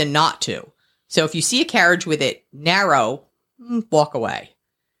no reason not to. So if you see a carriage with it narrow, walk away.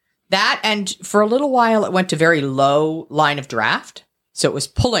 That, and for a little while, it went to very low line of draft. So it was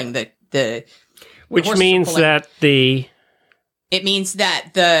pulling which means that it means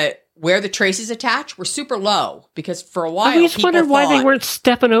that where the traces attach were super low, because for a while, I just wondered why they weren't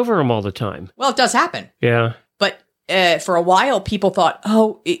stepping over them all the time. Well, it does happen. Yeah. But for a while, people thought,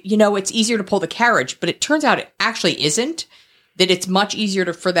 it's easier to pull the carriage, but it turns out it actually isn't. That it's much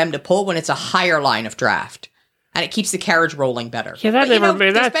easier for them to pull when it's a higher line of draft, and it keeps the carriage rolling better. Yeah,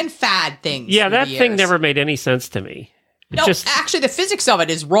 there's been fad things. Yeah, that thing thing never made any sense to me. Actually, the physics of it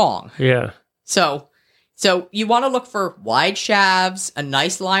is wrong. Yeah. So So you want to look for wide shafts, a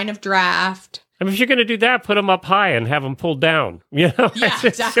nice line of draft. I mean, if you're going to do that, put them up high and have them pulled down. You know, Yeah,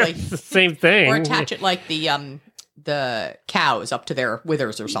 exactly. It's the same thing. Or attach it like the cows up to their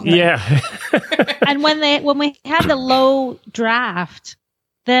withers or something. Yeah. And when we had the low draft,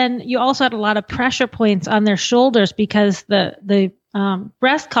 then you also had a lot of pressure points on their shoulders because the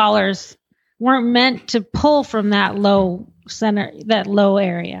breast collars weren't meant to pull from that low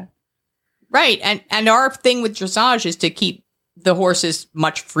area. Right. And our thing with dressage is to keep the horses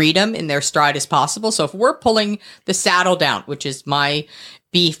much freedom in their stride as possible. So if we're pulling the saddle down, which is my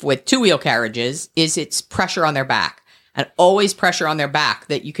beef with two-wheel carriages, is it's pressure on their back. And always pressure on their back,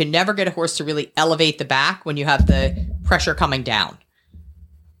 that you can never get a horse to really elevate the back when you have the pressure coming down.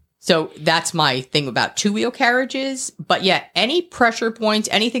 So that's my thing about two-wheel carriages. But yeah, any pressure points,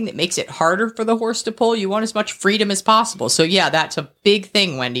 anything that makes it harder for the horse to pull, you want as much freedom as possible. So yeah, that's a big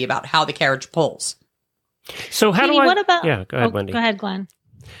thing, Wendy, about how the carriage pulls. So how Katie, do I? what about? Yeah, go ahead, Wendy. Go ahead, Glenn.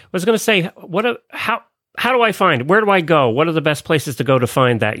 I was going to say, how do I find? Where do I go? What are the best places to go to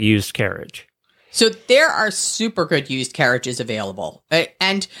find that used carriage? So there are super good used carriages available.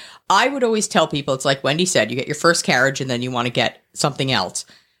 And I would always tell people, it's like Wendy said, you get your first carriage and then you want to get something else.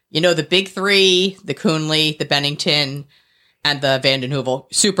 You know, the big three, the Coonley, the Bennington, and the Van den Heuvel,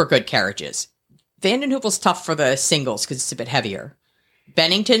 super good carriages. Van den Heuvel's tough for the singles because it's a bit heavier.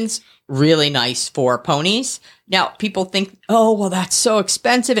 Bennington's really nice for ponies. Now, people think, oh, well, that's so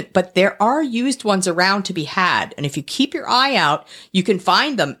expensive. But there are used ones around to be had. And if you keep your eye out, you can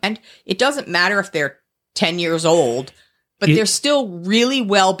find them. And it doesn't matter if they're 10 years old, but they're still really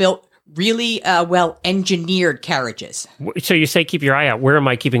well built, really well engineered carriages. So you say keep your eye out. Where am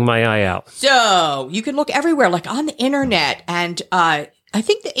I keeping my eye out? So you can look everywhere, like on the internet. And I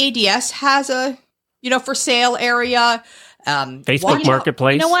think the ADS has a, for sale area. Facebook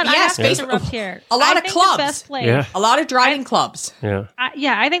Marketplace. You know what? Yes, I have to interrupt here. A lot of clubs. The best place, Yeah. A lot of driving clubs. Yeah.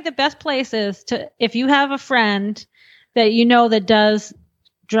 I think the best place is if you have a friend that you know that does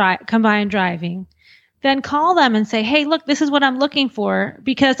combined driving, then call them and say, hey, look, this is what I'm looking for.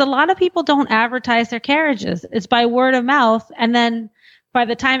 Because a lot of people don't advertise their carriages. It's by word of mouth. And then by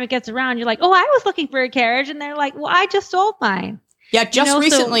the time it gets around, you're like, oh, I was looking for a carriage. And they're like, well, I just sold mine. Yeah, just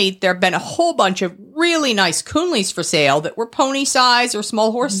recently, there have been a whole bunch of really nice Coonleys for sale that were pony size or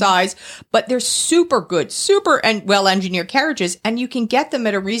small horse size, but they're super good, super well-engineered carriages, and you can get them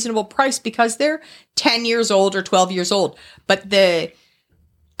at a reasonable price because they're 10 years old or 12 years old. But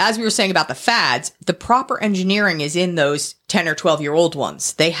as we were saying about the fads, the proper engineering is in those 10 or 12-year-old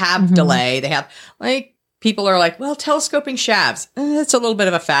ones. They have delay. They have, people are like, well, telescoping shafts, that's a little bit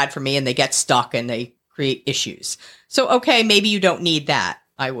of a fad for me, and they get stuck and they create issues. So, okay, maybe you don't need that.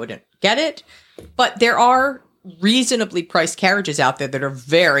 I wouldn't get it. But there are reasonably priced carriages out there that are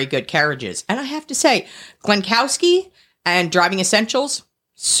very good carriages. And I have to say, Glenkowski and Driving Essentials,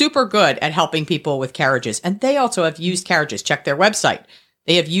 super good at helping people with carriages. And they also have used carriages. Check their website.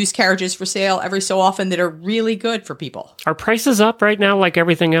 They have used carriages for sale every so often that are really good for people. Are prices up right now like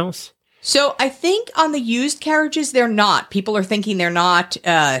everything else? So I think on the used carriages, they're not. People are thinking they're not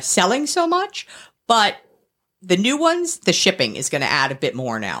selling so much. But the new ones, the shipping is going to add a bit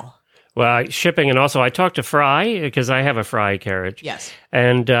more now. Well, shipping, and also I talked to Fry, because I have a Fry carriage. Yes.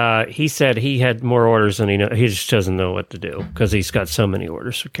 And he said he had more orders than he just doesn't know what to do, because he's got so many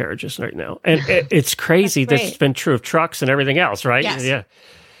orders for carriages right now. And it's crazy. This has been true of trucks and everything else, right? Yes. Yeah.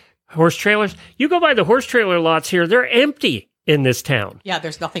 Horse trailers. You go by the horse trailer lots here, they're empty in this town. Yeah,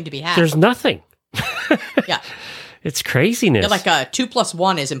 there's nothing to be had. There's nothing. Yeah. It's craziness. Like a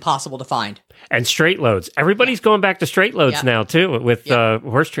 2+1 is impossible to find. And straight loads. Everybody's going back to straight loads now, too, with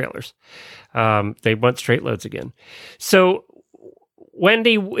horse trailers. They want straight loads again. So,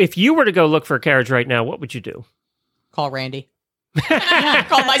 Wendy, if you were to go look for a carriage right now, what would you do? Call Randy.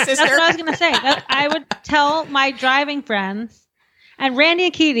 Call my sister. That's what I was going to say. I would tell my driving friends, and Randy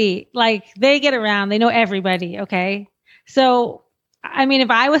and Katie, they get around. They know everybody, okay? So, I mean, if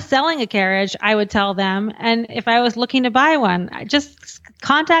I was selling a carriage, I would tell them. And if I was looking to buy one, I just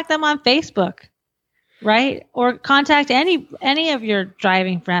contact them on Facebook, right? Or contact any of your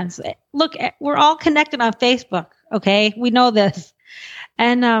driving friends. Look, we're all connected on Facebook, okay? We know this.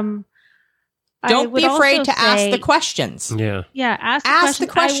 And don't be afraid to ask the questions. Yeah. Yeah, ask the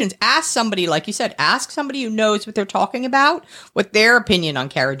questions. Ask somebody, like you said, ask somebody who knows what they're talking about, what their opinion on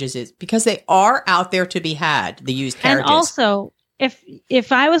carriages is, because they are out there to be had, the used carriages. And also,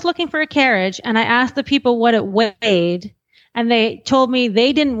 if I was looking for a carriage and I asked the people what it weighed, and they told me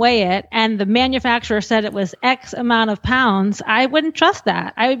they didn't weigh it and the manufacturer said it was X amount of pounds, I wouldn't trust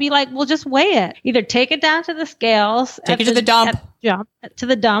that. I would be like, well, just weigh it. Either take it down to the scales. Take it to the dump. To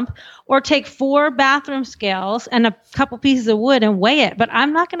the dump, or take 4 bathroom scales and a couple pieces of wood and weigh it. But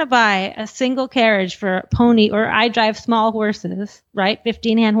I'm not going to buy a single carriage for a pony, or I drive small horses, right?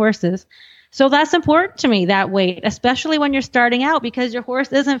 15-hand horses. So that's important to me, that weight, especially when you're starting out, because your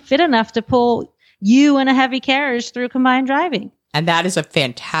horse isn't fit enough to pull you in a heavy carriage through combined driving. And that is a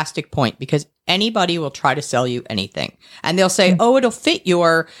fantastic point, because anybody will try to sell you anything. And they'll say, oh, it'll fit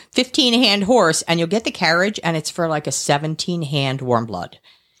your 15-hand horse, and you'll get the carriage, and it's for like a 17-hand warm blood.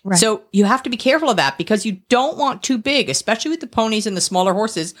 Right. So you have to be careful of that, because you don't want too big, especially with the ponies and the smaller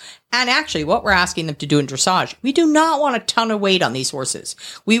horses. And actually, what we're asking them to do in dressage, we do not want a ton of weight on these horses.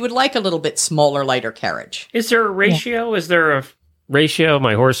 We would like a little bit smaller, lighter carriage. Is there a ratio? Yeah. Is there a ratio?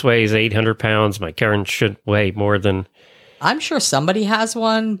 My horse weighs 800 pounds. My carriage should weigh more than... I'm sure somebody has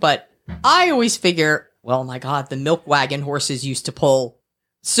one, but I always figure, well, my God, the milk wagon horses used to pull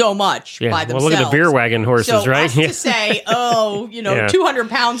so much by themselves. Well, look at the beer wagon horses, so right? To say, 200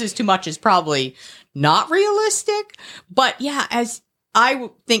 pounds is too much is probably not realistic. But yeah, as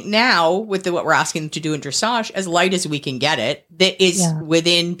I think now with what we're asking them to do in dressage, as light as we can get it, that is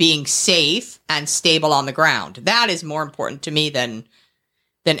within being safe and stable on the ground. That is more important to me than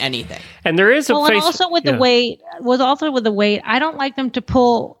anything. And there is and also with the weight, I don't like them to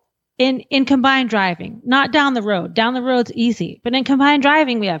pull in combined driving, not down the road. Down the road's easy. But in combined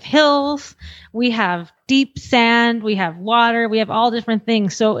driving, we have hills, we have deep sand, we have water, we have all different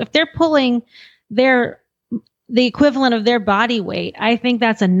things. So if they're pulling the equivalent of their body weight, I think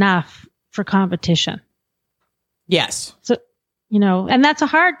that's enough for competition. Yes. So, and that's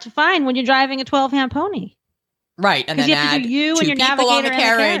hard to find when you're driving a 12-hand pony. Right, and then you have to do you and your people on the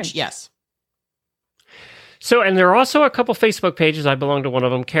navigator carriage. Yes. So, and there are also a couple Facebook pages. I belong to one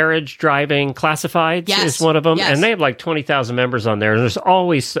of them. Carriage Driving Classifieds is one of them. Yes. And they have like 20,000 members on there. And there's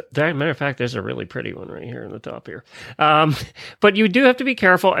always, matter of fact, there's a really pretty one right here in the top here. But you do have to be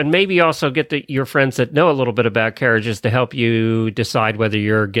careful, and maybe also get your friends that know a little bit about carriages to help you decide whether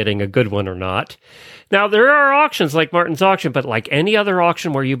you're getting a good one or not. Now, there are auctions like Martin's auction, but like any other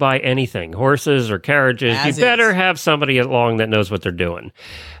auction where you buy anything, horses or carriages, you better have somebody along that knows what they're doing.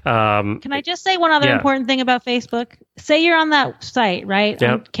 Can I just say one other important thing about Facebook? Say you're on that site, right?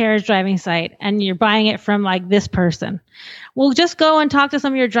 On carriage driving site, and you're buying it from like this person. Well, just go and talk to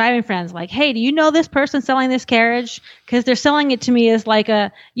some of your driving friends. Like, hey, do you know this person selling this carriage? Because they're selling it to me as like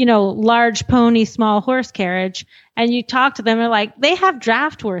a, large pony, small horse carriage. And you talk to them, and like, they have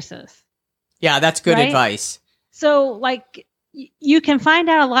draft horses. Yeah, that's good advice. So, like, you can find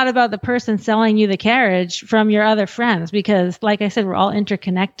out a lot about the person selling you the carriage from your other friends because, like I said, we're all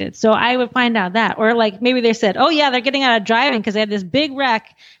interconnected. So I would find out that. Or, like, maybe they said, oh, yeah, they're getting out of driving because they had this big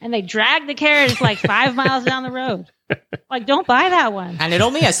wreck and they dragged the carriage like 5 miles down the road. Like, don't buy that one. And it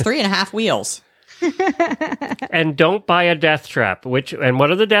only has 3.5 wheels. And don't buy a death trap. And what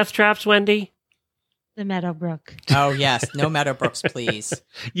are the death traps, Wendy? The Meadowbrook. Oh, yes. No Meadowbrooks, please.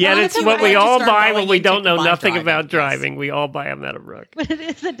 Yeah, it's what we all buy when we don't know nothing about driving. We all buy a Meadowbrook. But it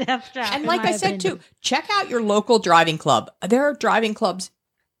is a death trap. And like I said, too, check out your local driving club. There are driving clubs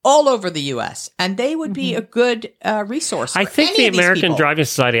all over the U.S., and they would be a good resource for I think the American Driving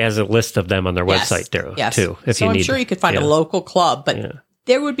Society has a list of them on their website, too, if you need. I'm sure you could find a local club, but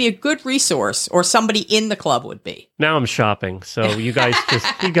there would be a good resource, or somebody in the club would be. Now I'm shopping, so you guys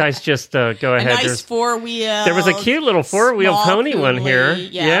just go ahead. A nice 4-wheel. There was a cute little 4-wheel pony one here.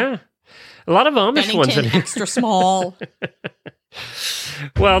 Yeah. A lot of Amish Bennington, ones in here. Extra small.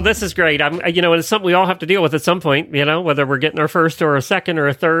 Well, this is great. It's something we all have to deal with at some point, whether we're getting our first or a second or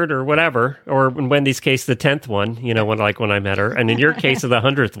a third or whatever, or in Wendy's case, the 10th one, when I met her, and in your case, the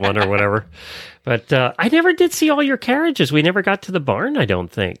 100th one or whatever. But I never did see all your carriages. We never got to the barn, I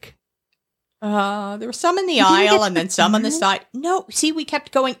don't think. There were some in the aisle and then some on the side. No, see, we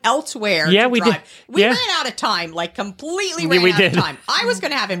kept going elsewhere. Yeah, we drive. did. We ran out of time, completely ran out of time. I was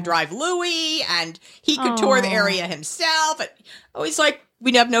going to have him drive Louie, and he could tour the area himself. And I was like,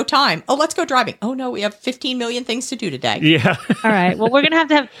 we'd have no time. Oh, let's go driving. Oh, no, we have 15 million things to do today. Yeah. All right. Well, we're going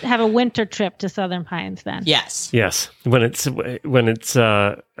to have a winter trip to Southern Pines then. Yes. When it's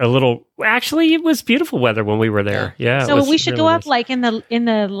a little. Actually, it was beautiful weather when we were there. Yeah. So we should go up in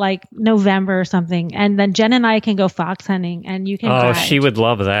the November or something, and then Jen and I can go fox hunting, and you can. Oh, she would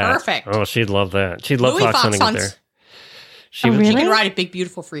love that. Perfect. Oh, she'd love that. She'd love fox hunting there. She Oh, was, really? She can ride a big,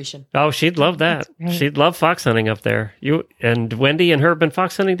 beautiful Frisian. Oh, she'd love that. great. She'd love fox hunting up there. You and Wendy and her have been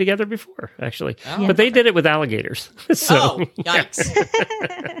fox hunting together before, actually. Oh, But they did it with alligators. So Oh,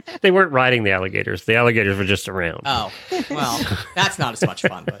 yikes. they weren't riding the alligators. The alligators were just around. Oh, well, that's not as much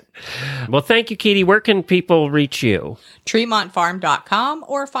fun, but Well, thank you, Katie. Where can people reach you? TremontFarm.com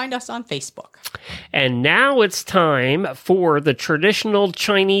or find us on Facebook. And now it's time for the traditional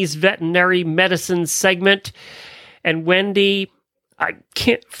Chinese veterinary medicine segment. And Wendy, I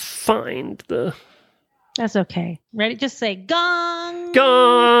can't find the That's okay. Ready? Just say gong.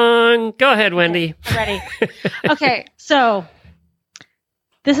 gong. Go ahead, Wendy. I'm ready. Okay, so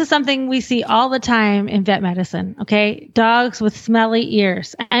this is something we see all the time in vet medicine. Okay, dogs with smelly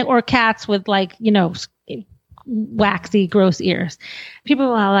ears, or cats with waxy, gross ears.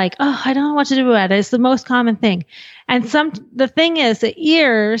 People are like, "Oh, I don't know what to do about it." It's the most common thing, and the thing is, the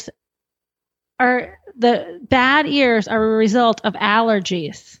bad ears are a result of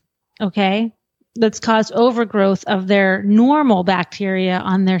allergies. Okay, that's caused overgrowth of their normal bacteria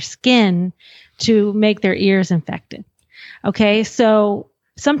on their skin to make their ears infected. Okay, so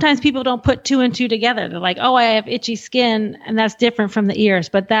sometimes people don't put two and two together. They're like, oh, I have itchy skin, and that's different from the ears,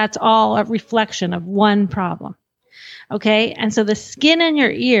 but that's all a reflection of one problem. Okay, and so the skin in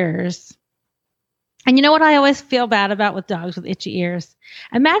your ears, and you know what I always feel bad about with dogs with itchy ears?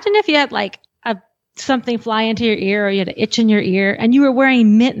 Imagine if you had like something fly into your ear, or you had an itch in your ear, and you were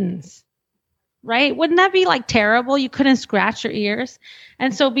wearing mittens. Right? Wouldn't that be like terrible? You couldn't scratch your ears.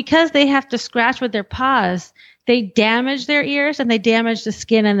 And so because they have to scratch with their paws, they damage their ears and they damage the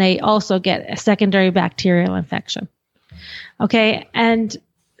skin, and they also get a secondary bacterial infection. Okay. And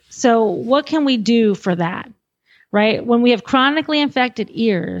so what can we do for that? Right? When we have chronically infected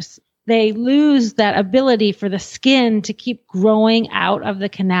ears, they lose that ability for the skin to keep growing out of the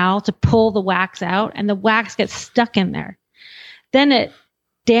canal to pull the wax out, and the wax gets stuck in there. Then it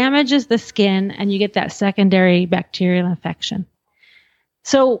damages the skin, and you get that secondary bacterial infection.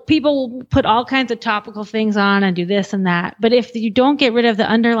 So people put all kinds of topical things on and do this and that. But if you don't get rid of the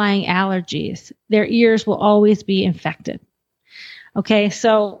underlying allergies, their ears will always be infected. Okay,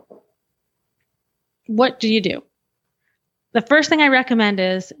 so what do you do? The first thing I recommend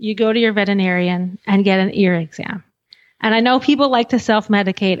is you go to your veterinarian and get an ear exam. And I know people like to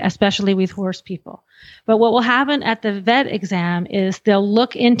self-medicate, especially with horse people. But what will happen at the vet exam is they'll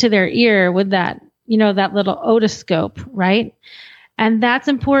look into their ear with that, that little otoscope, right? And that's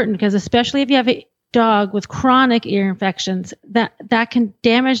important because especially if you have a dog with chronic ear infections, that can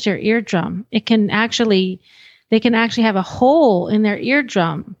damage their eardrum. They can actually have a hole in their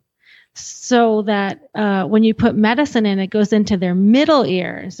eardrum, so that when you put medicine in, it goes into their middle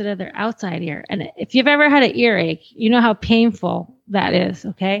ear instead of their outside ear. And if you've ever had an earache, you know how painful that is,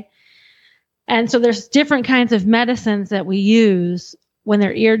 okay? And so there's different kinds of medicines that we use when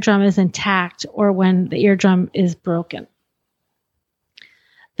their eardrum is intact or when the eardrum is broken.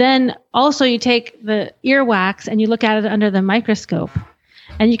 Then also you take the earwax and you look at it under the microscope,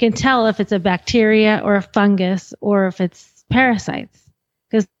 and you can tell if it's a bacteria or a fungus or if it's parasites,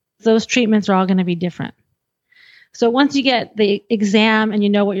 because those treatments are all going to be different. So once you get the exam and you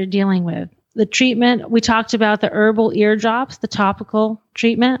know what you're dealing with, the treatment, we talked about the herbal ear drops, the topical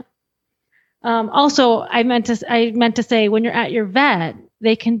treatment. Also, I meant to say, when you're at your vet,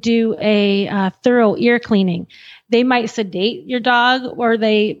 they can do a thorough ear cleaning. They might sedate your dog, or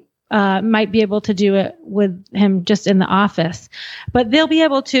they might be able to do it with him just in the office. But they'll be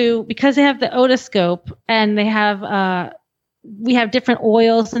able to, because they have the otoscope and they have we have different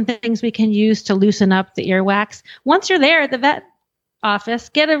oils and things we can use to loosen up the earwax. Once you're there at the vet office,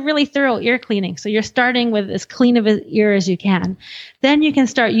 get a really thorough ear cleaning. So you're starting with as clean of an ear as you can. Then you can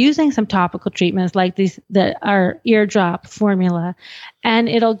start using some topical treatments like our ear drop formula, and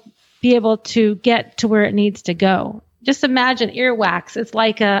it'll be able to get to where it needs to go. Just imagine earwax. It's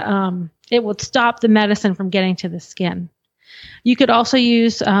like it will stop the medicine from getting to the skin. You could also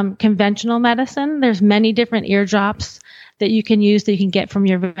use conventional medicine. There's many different ear drops that you can use that you can get from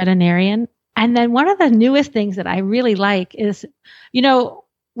your veterinarian. And then one of the newest things that I really like is, we all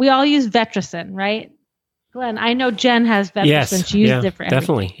use Vetricin, right? Glenn, I know Jen has Vetricin. Yes, she uses it for everything.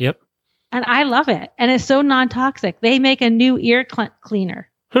 Definitely, yep. And I love it. And it's so non-toxic. They make a new ear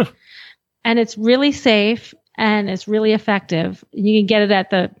cleaner. Huh. And it's really safe and it's really effective. You can get it at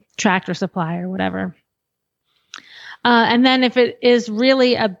the Tractor Supply or whatever. And then if it is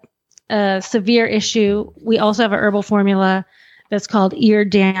really a severe issue, we also have a herbal formula that's called ear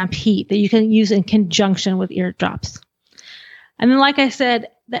damp heat that you can use in conjunction with ear drops. And then, like I said,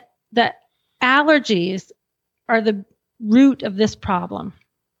 the allergies are the root of this problem.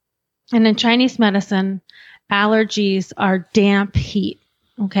 And in Chinese medicine, allergies are damp heat.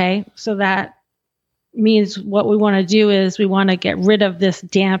 Okay. So that means what we want to do is we want to get rid of this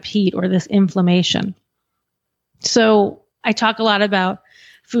damp heat or this inflammation. So I talk a lot about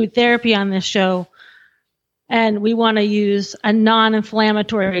food therapy on this show, and we want to use a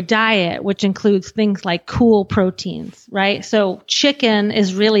non-inflammatory diet, which includes things like cool proteins, right? So chicken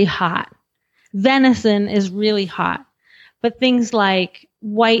is really hot. Venison is really hot. But things like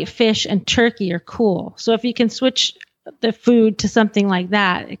white fish and turkey are cool. So if you can switch the food to something like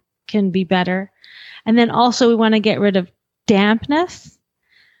that, it can be better. And then also we want to get rid of dampness.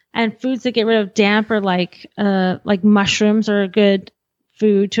 And foods that get rid of damp are like mushrooms are a good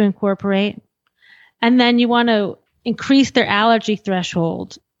food to incorporate. And then you want to increase their allergy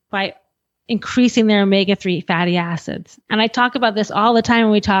threshold by increasing their omega-3 fatty acids. And I talk about this all the time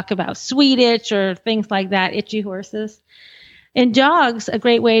when we talk about sweet itch or things like that, itchy horses. In dogs, a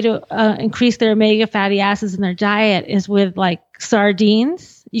great way to increase their omega fatty acids in their diet is with like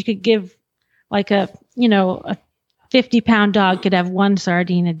sardines. You could give like a 50-pound dog could have 1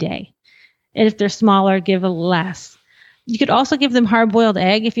 sardine a day. And if they're smaller, give a less. You could also give them hard-boiled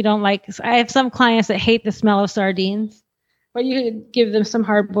egg if you don't like. I have some clients that hate the smell of sardines, but you could give them some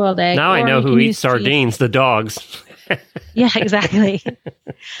hard-boiled egg. Now I know who eats sardines, the dogs. Yeah, exactly.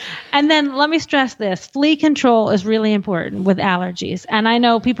 And then let me stress this. Flea control is really important with allergies. And I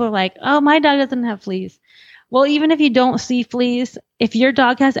know people are like, oh, my dog doesn't have fleas. Well, even if you don't see fleas, if your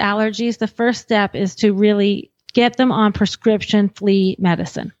dog has allergies, the first step is to really get them on prescription flea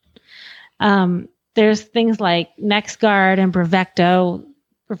medicine. There's things like NexGard and Bravecto.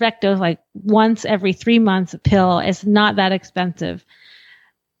 Bravecto is like once every 3 months a pill. It's not that expensive.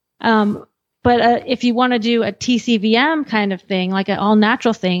 But if you want to do a TCVM kind of thing, like an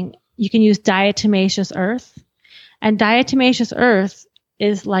all-natural thing, you can use diatomaceous earth. And diatomaceous earth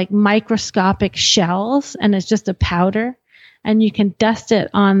is like microscopic shells, and it's just a powder. And you can dust it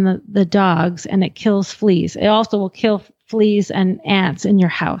on the dogs, and it kills fleas. It also will kill fleas and ants in your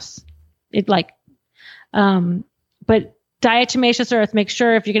house. But diatomaceous earth, make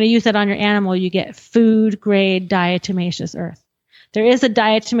sure if you're going to use that on your animal, you get food grade diatomaceous earth. There is a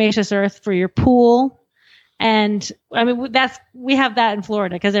diatomaceous earth for your pool. And I mean, we have that in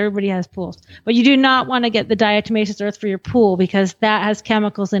Florida because everybody has pools, but you do not want to get the diatomaceous earth for your pool because that has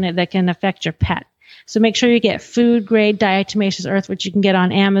chemicals in it that can affect your pet. So make sure you get food grade diatomaceous earth, which you can get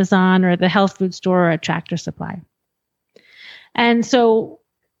on Amazon or the health food store or at Tractor Supply. And so,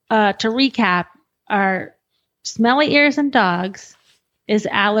 to recap, our smelly ears in dogs is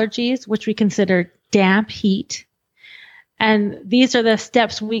allergies, which we consider damp heat. And these are the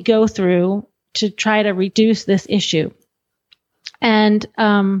steps we go through to try to reduce this issue. And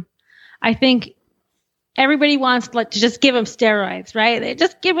I think everybody wants to just give them steroids, right? They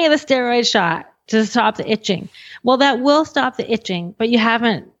just give me the steroid shot to stop the itching. Well, that will stop the itching, but you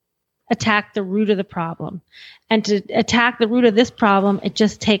haven't attacked the root of the problem. And to attack the root of this problem, it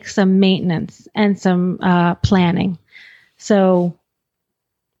just takes some maintenance and some planning. So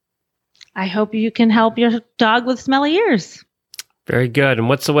I hope you can help your dog with smelly ears. Very good. And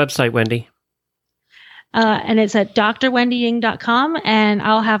what's the website, Wendy? And it's at drwendyying.com, and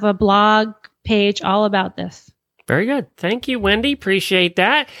I'll have a blog page all about this. Very good. Thank you, Wendy. Appreciate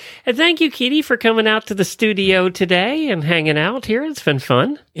that. And thank you, Kitty, for coming out to the studio today and hanging out here. It's been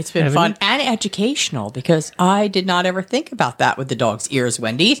fun. It's been fun and educational because I did not ever think about that with the dog's ears,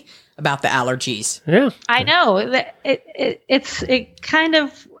 Wendy, about the allergies. Yeah. I know. It kind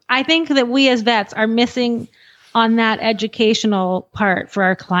of, I think that we as vets are missing on that educational part for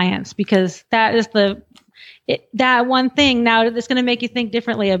our clients because that is that one thing now that's going to make you think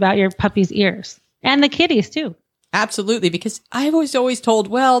differently about your puppy's ears and the kitties too. Absolutely, because I was always told,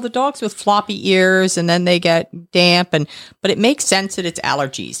 well, the dogs with floppy ears and then they get damp, but it makes sense that it's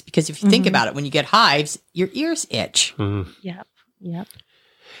allergies because if you think about it, when you get hives, your ears itch. Yep.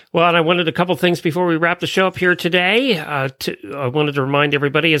 Well, and I wanted a couple things before we wrap the show up here today. I wanted to remind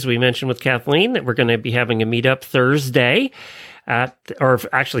everybody, as we mentioned with Kathleen, that we're going to be having a meetup Thursday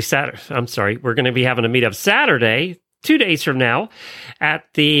Saturday. I'm sorry. We're going to be having a meetup Saturday, 2 days from now, at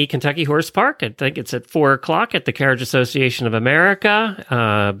the Kentucky Horse Park. I think it's at 4:00 at the Carriage Association of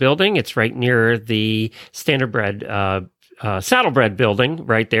America building. It's right near the Standardbred Saddlebred building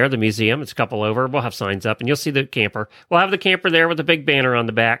right there, the museum. It's a couple over. We'll have signs up, and you'll see the camper. We'll have the camper there with a big banner on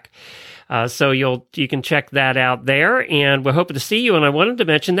the back. So you can check that out there, and we're hoping to see you. And I wanted to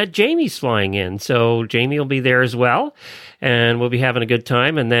mention that Jamie's flying in, so Jamie will be there as well, and we'll be having a good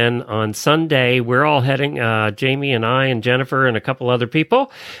time. And then on Sunday, we're all heading, Jamie and I and Jennifer and a couple other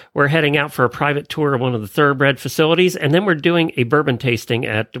people, we're heading out for a private tour of one of the thoroughbred facilities, and then we're doing a bourbon tasting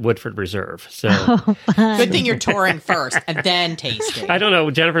at Woodford Reserve. So good thing you're touring first and then tasting. I don't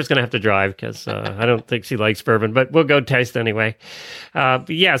know. Jennifer's going to have to drive because I don't think she likes bourbon, but we'll go taste anyway. But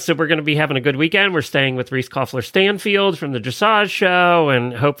yeah, so we're going to be having a good weekend. We're staying with Reese Koffler Stanfield from the Dressage Show,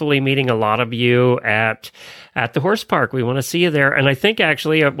 and hopefully meeting a lot of you at the horse park. We want to see you there. And I think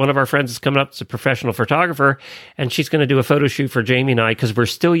actually one of our friends is coming up. It's a professional photographer, and she's going to do a photo shoot for Jamie and I, because we're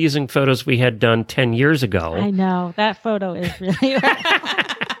still using photos we had done 10 years ago. I know. That photo is really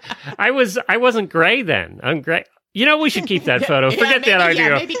I wasn't gray then. I'm gray. You know, we should keep that photo. Forget that idea.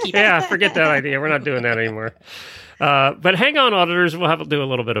 Yeah, maybe keep it. Yeah, forget that idea. We're not doing that anymore. But hang on, auditors. We'll do a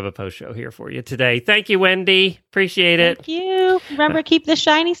little bit of a post show here for you today. Thank you, Wendy. Appreciate it. Thank you. Remember, keep the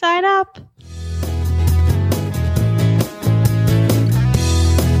shiny side up.